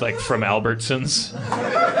it's just like from Albertsons.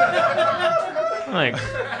 I'm like,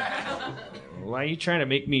 why are you trying to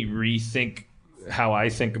make me rethink how I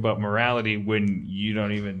think about morality when you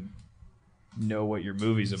don't even know what your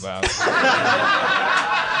movie's about.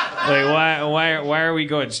 Like, why are we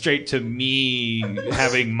going straight to me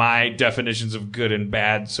having my definitions of good and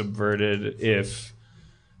bad subverted if,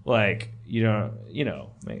 like, you know.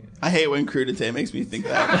 I hate when crudité makes me think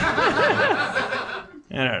that.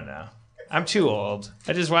 I don't know. I'm too old.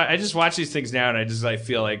 I just watch these things now, and I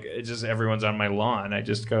feel like it's just everyone's on my lawn. I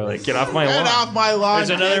just go like, get off my lawn. Get off my lawn.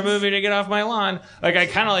 There's another kids. movie to get off my lawn. Like I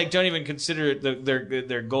kind of like don't even consider it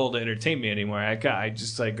their goal to entertain me anymore. I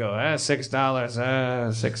just like go $6,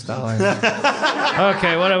 $6.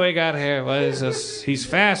 Okay, what do we got here? What is this? He's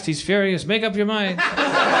fast. He's furious. Make up your mind.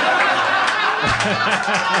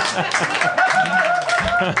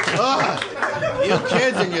 You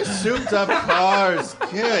kids and your souped up cars.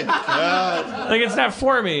 Good God. Like it's not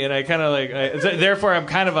for me, and I kind of like. Therefore, I'm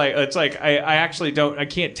kind of like. It's like I actually don't. I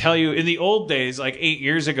can't tell you. In the old days, like 8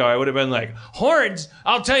 years ago, I would have been like horns.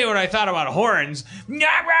 I'll tell you what I thought about horns. And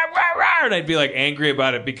I'd be like angry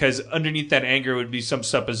about it because underneath that anger would be some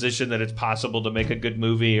supposition that it's possible to make a good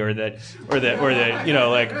movie, or that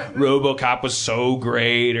like RoboCop was so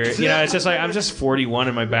great, or it's just like I'm just 41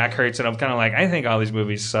 and my back hurts, and I'm kind of like I think all these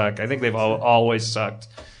movies suck. I think they've always sucked.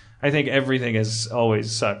 I think everything has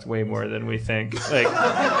always sucked way more than we think. Like,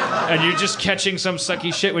 and you're just catching some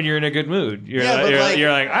sucky shit when you're in a good mood. You're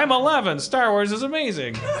like, I'm 11. Star Wars is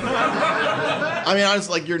amazing. I mean,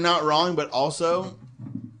 honestly, like you're not wrong, but also,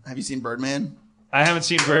 have you seen Birdman? I haven't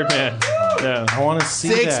seen Birdman. No. I want to see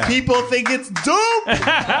Six that. people think it's dope.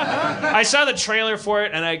 I saw the trailer for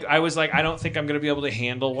it, and I was like, I don't think I'm going to be able to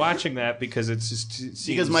handle watching that because it's just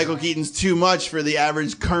Because Michael Keaton's too much for the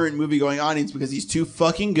average current movie-going audience because he's too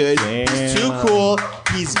fucking good. He's too cool.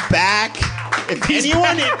 He's back. If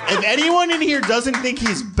anyone in here doesn't think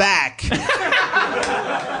he's back,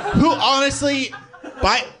 who honestly,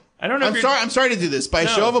 I don't know. I'm sorry to do this. By a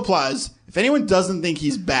show of applause, if anyone doesn't think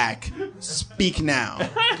he's back, speak now.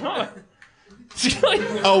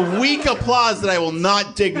 A weak applause that I will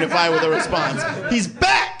not dignify with a response. He's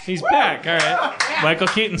back! He's back, all right. Michael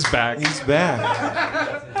Keaton's back. He's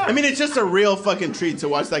back. I mean, it's just a real fucking treat to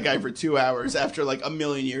watch that guy for 2 hours after like a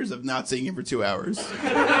million years of not seeing him for 2 hours.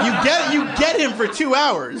 You get him for 2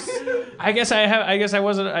 hours. I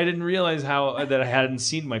didn't realize that I hadn't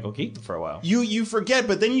seen Michael Keaton for a while. You forget,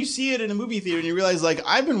 but then you see it in a movie theater and you realize, like,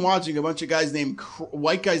 I've been watching a bunch of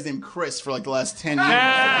white guys named Chris for like the last 10 years.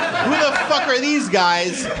 Who the fuck are these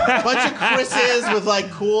guys? A bunch of Chris's with like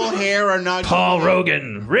cool hair or not. Paul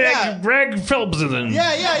Rogan, Greg Phelpsden.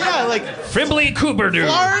 Yeah, like Fribley Cooperdoo.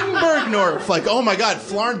 Flaren Bergnorf. Like, oh my god,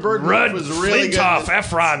 Flaren Bergnorf Rudd was really Flintoff, good.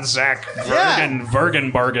 Efron, Zach,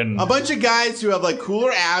 Vergen Bargain. A bunch of guys who have like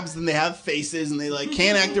cooler abs than they have faces, and they like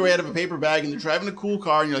can't act their way out of a paper bag, and they're driving a cool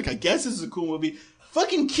car, and you're like, I guess this is a cool movie.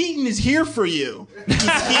 Fucking Keaton is here for you. He's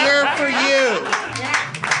here for you.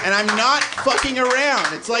 And I'm not fucking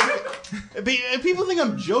around. It's like, people think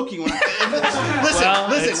I'm joking when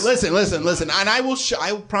listen. And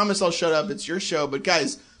I promise I'll shut up. It's your show. But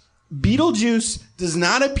guys, Beetlejuice does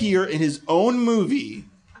not appear in his own movie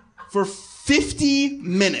for 50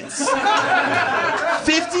 minutes.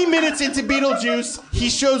 50 minutes into Beetlejuice, he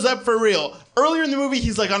shows up for real. Earlier in the movie,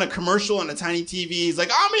 he's like on a commercial on a tiny TV. He's like,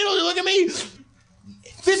 oh, Beetlejuice, look at me.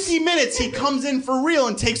 50 minutes, he comes in for real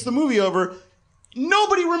and takes the movie over.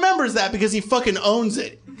 Nobody remembers that because he fucking owns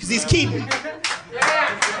it. Because he's Keaton.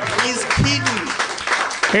 He's Keaton.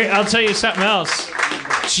 Hey, I'll tell you something else.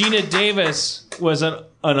 Gina Davis was an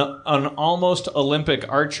almost Olympic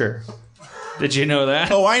archer. Did you know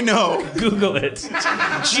that? Oh, I know. Google it.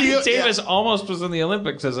 Gina Davis almost was in the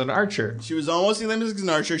Olympics as an archer. She was almost in the Olympics as an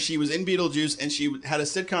archer. She was in Beetlejuice, and she had a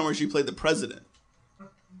sitcom where she played the president.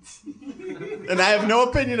 And I have no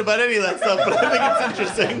opinion about any of that stuff, but I think it's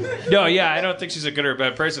interesting. No, yeah, I don't think she's a good or a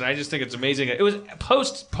bad person. I just think it's amazing. It was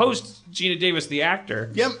post Gina Davis, the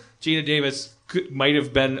actor. Yep. Gina Davis might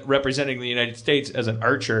have been representing the United States as an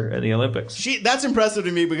archer in the Olympics. That's impressive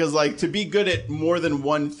to me because, like, to be good at more than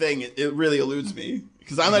one thing, it really eludes me.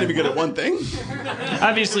 Because I'm not even good at one thing.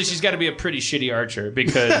 Obviously, she's got to be a pretty shitty archer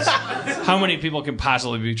because how many people can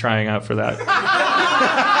possibly be trying out for that?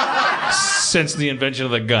 Since the invention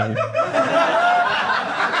of the gun.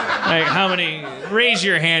 Like, how many? Raise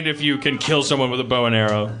your hand if you can kill someone with a bow and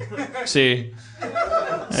arrow. See?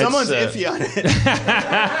 Someone's iffy on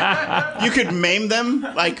it. You could maim them,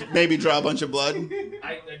 like maybe draw a bunch of blood.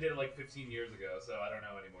 I did it like 15 years ago, so I don't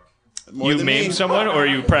know anymore. You maimed someone, or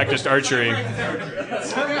you practiced archery?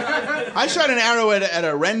 I shot an arrow at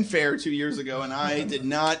a Ren fair 2 years ago, and I did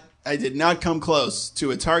not come close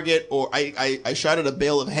to a target, or I shot at a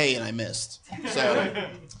bale of hay and I missed. So,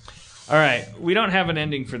 all right, we don't have an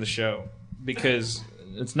ending for the show, because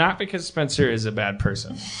it's not because Spencer is a bad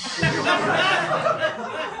person.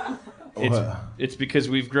 It's because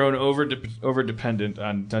we've grown over dependent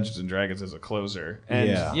on Dungeons and Dragons as a closer,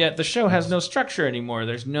 and yet the show has no structure anymore.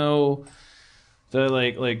 There's no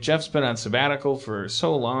like Jeff's been on sabbatical for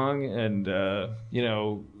so long, and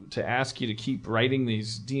to ask you to keep writing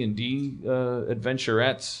these D&D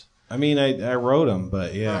adventurettes. I mean, I wrote them,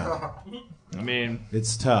 but yeah. I mean,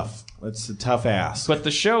 it's tough. It's a tough ask. But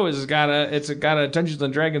the show has got a Dungeons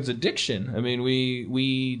and Dragons addiction. I mean,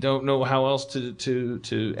 we don't know how else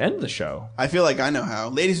to end the show. I feel like I know how.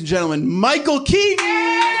 Ladies and gentlemen, Michael Keaton.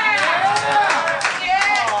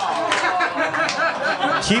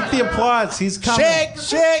 Keep the applause. He's coming. Shake,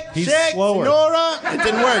 He's shake, slower. Nora. It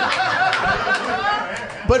didn't work.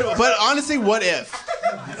 But honestly, what if?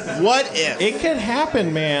 What if? It could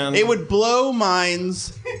happen, man. It would blow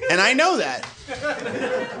minds, and I know that.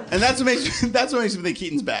 And that's what makes me think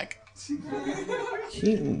Keaton's back.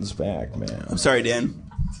 Keaton's back, man. I'm sorry, Dan.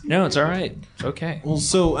 No, it's all right. It's okay. Well,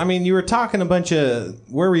 so I mean, you were talking a bunch of.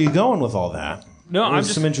 Where were you going with all that? No, I'm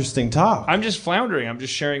just some interesting talk. I'm just floundering. I'm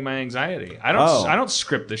just sharing my anxiety. I don't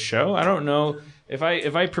script the show. I don't know if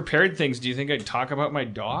I prepared things. Do you think I'd talk about my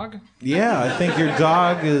dog? Yeah, I think your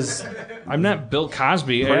dog is. I'm not Bill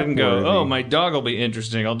Cosby. I didn't go, oh, my dog will be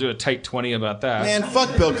interesting. I'll do a tight 20 about that. Man,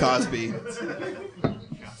 fuck Bill Cosby.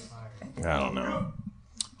 I don't know.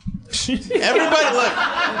 Everybody, look.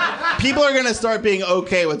 People are gonna start being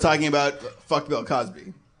okay with talking about fuck Bill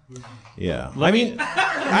Cosby. Yeah, I mean,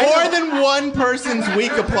 more than one person's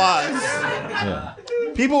weak applause. Yeah.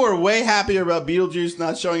 People were way happier about Beetlejuice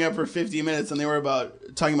not showing up for 50 minutes than they were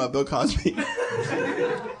about talking about Bill Cosby.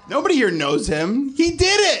 Nobody here knows him. He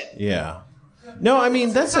did it. Yeah. No, I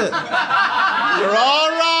mean that's a. You're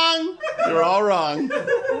all wrong. You're all wrong.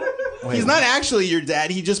 Wait, he's not actually your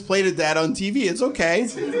dad. He just played a dad on TV. It's okay.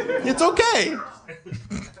 It's okay.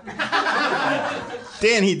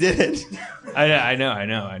 Dan, he did it. I know.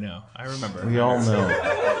 I remember. We all know.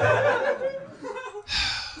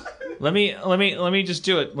 Let me just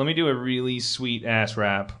do it. Let me do a really sweet ass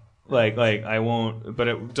rap. Like I won't, but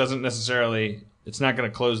it doesn't necessarily. It's not going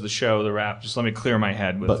to close the show. The rap. Just let me clear my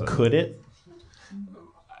head with. But could it?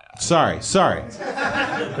 Sorry. It's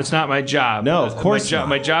not my job. No, of course not.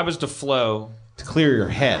 My job is to flow. To clear your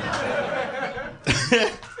head.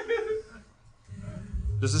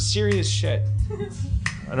 This is serious shit.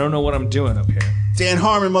 I don't know what I'm doing up here. Dan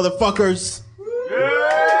Harmon, motherfuckers.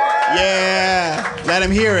 Yeah. Let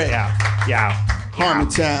him hear it. Yeah.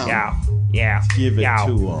 Harmontown. Yeah. Give it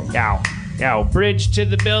to him. Yeah. Bridge to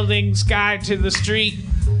the building, sky to the street.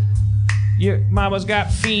 Your mama's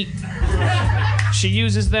got feet. She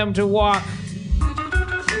uses them to walk.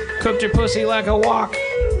 Cooked her pussy like a wok.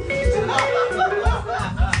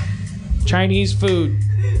 Chinese food.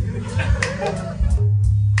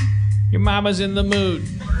 Your mama's in the mood.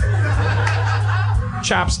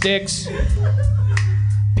 Chopsticks.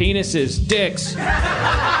 Penises. Dicks.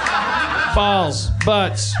 Balls.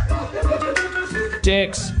 Butts.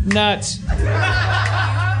 Dicks. Nuts.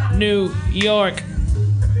 New York.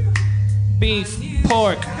 Beef.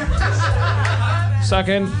 Pork.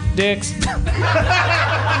 Sucking dicks.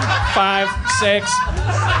 5, 6,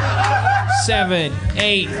 7,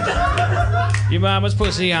 8. Your mama's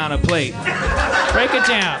pussy on a plate. Break it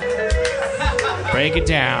down. Break it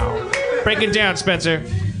down. Break it down, Spencer.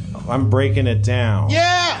 I'm breaking it down.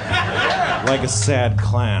 Yeah! Like a sad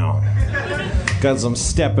clown. Cause I'm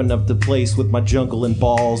stepping up the place with my jungle and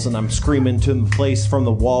balls, and I'm screaming to the place from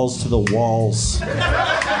the walls to the walls.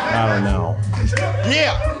 I don't know.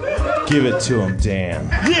 Yeah! Give it to him, Dan.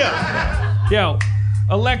 Yeah! Yo,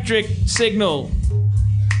 electric signal.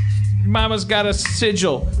 Mama's got a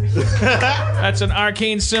sigil. That's an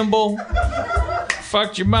arcane symbol.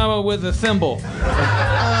 Fucked your mama with a thimble.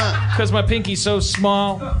 Cause my pinky's so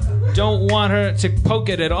small. Don't want her to poke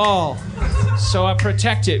it at all. So I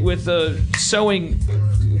protect it with a sewing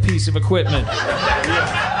piece of equipment.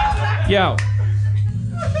 Yo,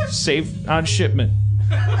 safe on shipment.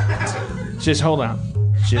 Just hold on.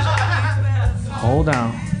 Just hold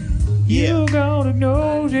on. Yeah. You gonna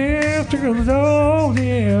know this, the river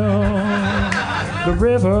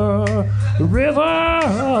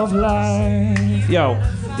of life. Yo,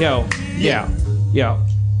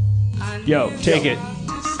 take it.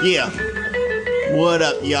 Yeah. What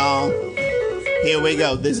up, y'all? Here we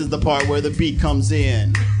go. This is the part where the beat comes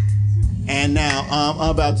in. And now I'm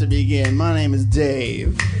about to begin. My name is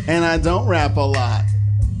Dave, and I don't rap a lot.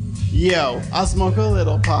 Yo, I smoke a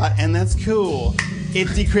little pot, and that's cool.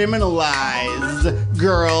 It's decriminalized.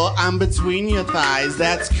 Girl, I'm between your thighs.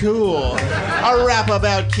 That's cool. A rap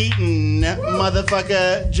about Keaton.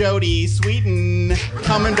 Motherfucker Jody Sweeten.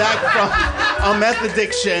 Coming back from a meth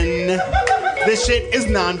addiction. This shit is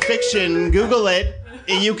nonfiction. Google it.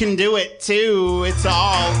 You can do it too. It's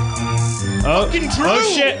all fucking true. Oh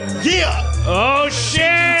shit. Yeah. Oh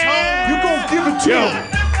shit. You gon' give it to him.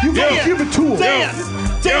 You gon' give it to him.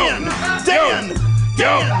 Dan.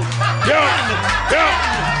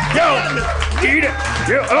 Eat it.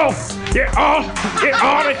 Get on it. Get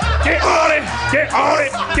on it. Get on it. Get on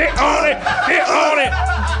it. Get on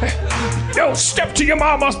it. Yo, step to your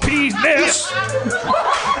mama's peas nest.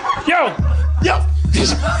 Yo.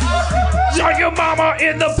 Saw your mama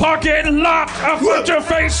in the parking lot. I flipped her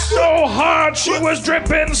face so hard she was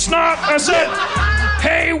dripping snot. I said,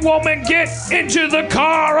 hey woman, get into the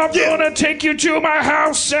car. I'm gonna take you to my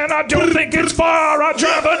house and I don't think it's far. I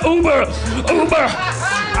drive an Uber.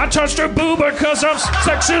 I touched her boober cause I'm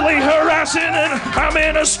sexually harassing and I'm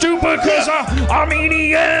in a stupor cause I'm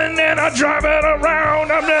Armenian and I drive it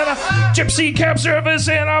around. I'm in a gypsy cab service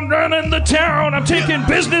and I'm running the town. I'm taking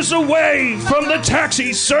business away from the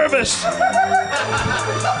taxi service.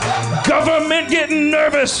 Government getting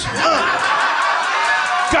nervous.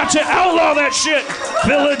 Got to outlaw that shit.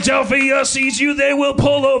 Philadelphia sees you, they will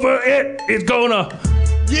pull over it. It's gonna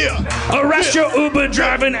arrest your Uber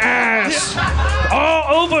driving ass.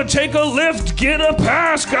 All over, take a lift, get a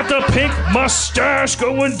pass. Got the pink mustache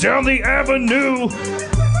going down the avenue.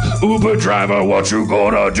 Uber driver, what you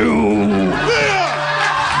gonna do? All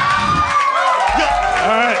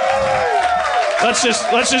right. Let's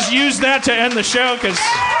just use that to end the show because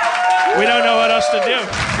we don't know what else to do.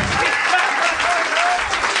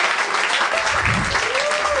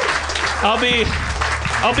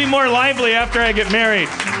 I'll be more lively after I get married.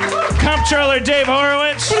 Comptroller Dave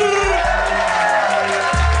Horowitz.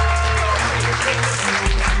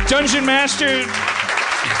 Dungeon Master,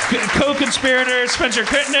 co-conspirator Spencer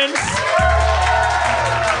Crittenden.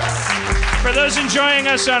 For those enjoying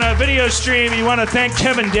us on a video stream, you want to thank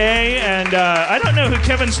Kevin Day, and I don't know who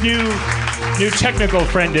Kevin's new technical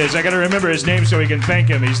friend is. I got to remember his name so we can thank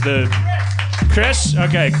him. He's the Chris.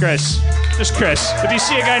 Okay, Chris. Just Chris. If you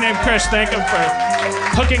see a guy named Chris, thank him for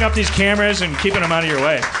hooking up these cameras and keeping them out of your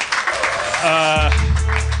way.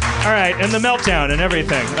 All right, and the meltdown and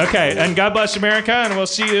everything. Okay, and God bless America, and we'll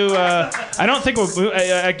see you. I don't think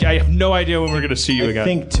I have no idea when we're going to see you again. I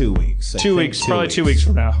think 2 weeks. Probably 2 weeks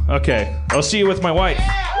from now. Okay, I'll see you with my wife.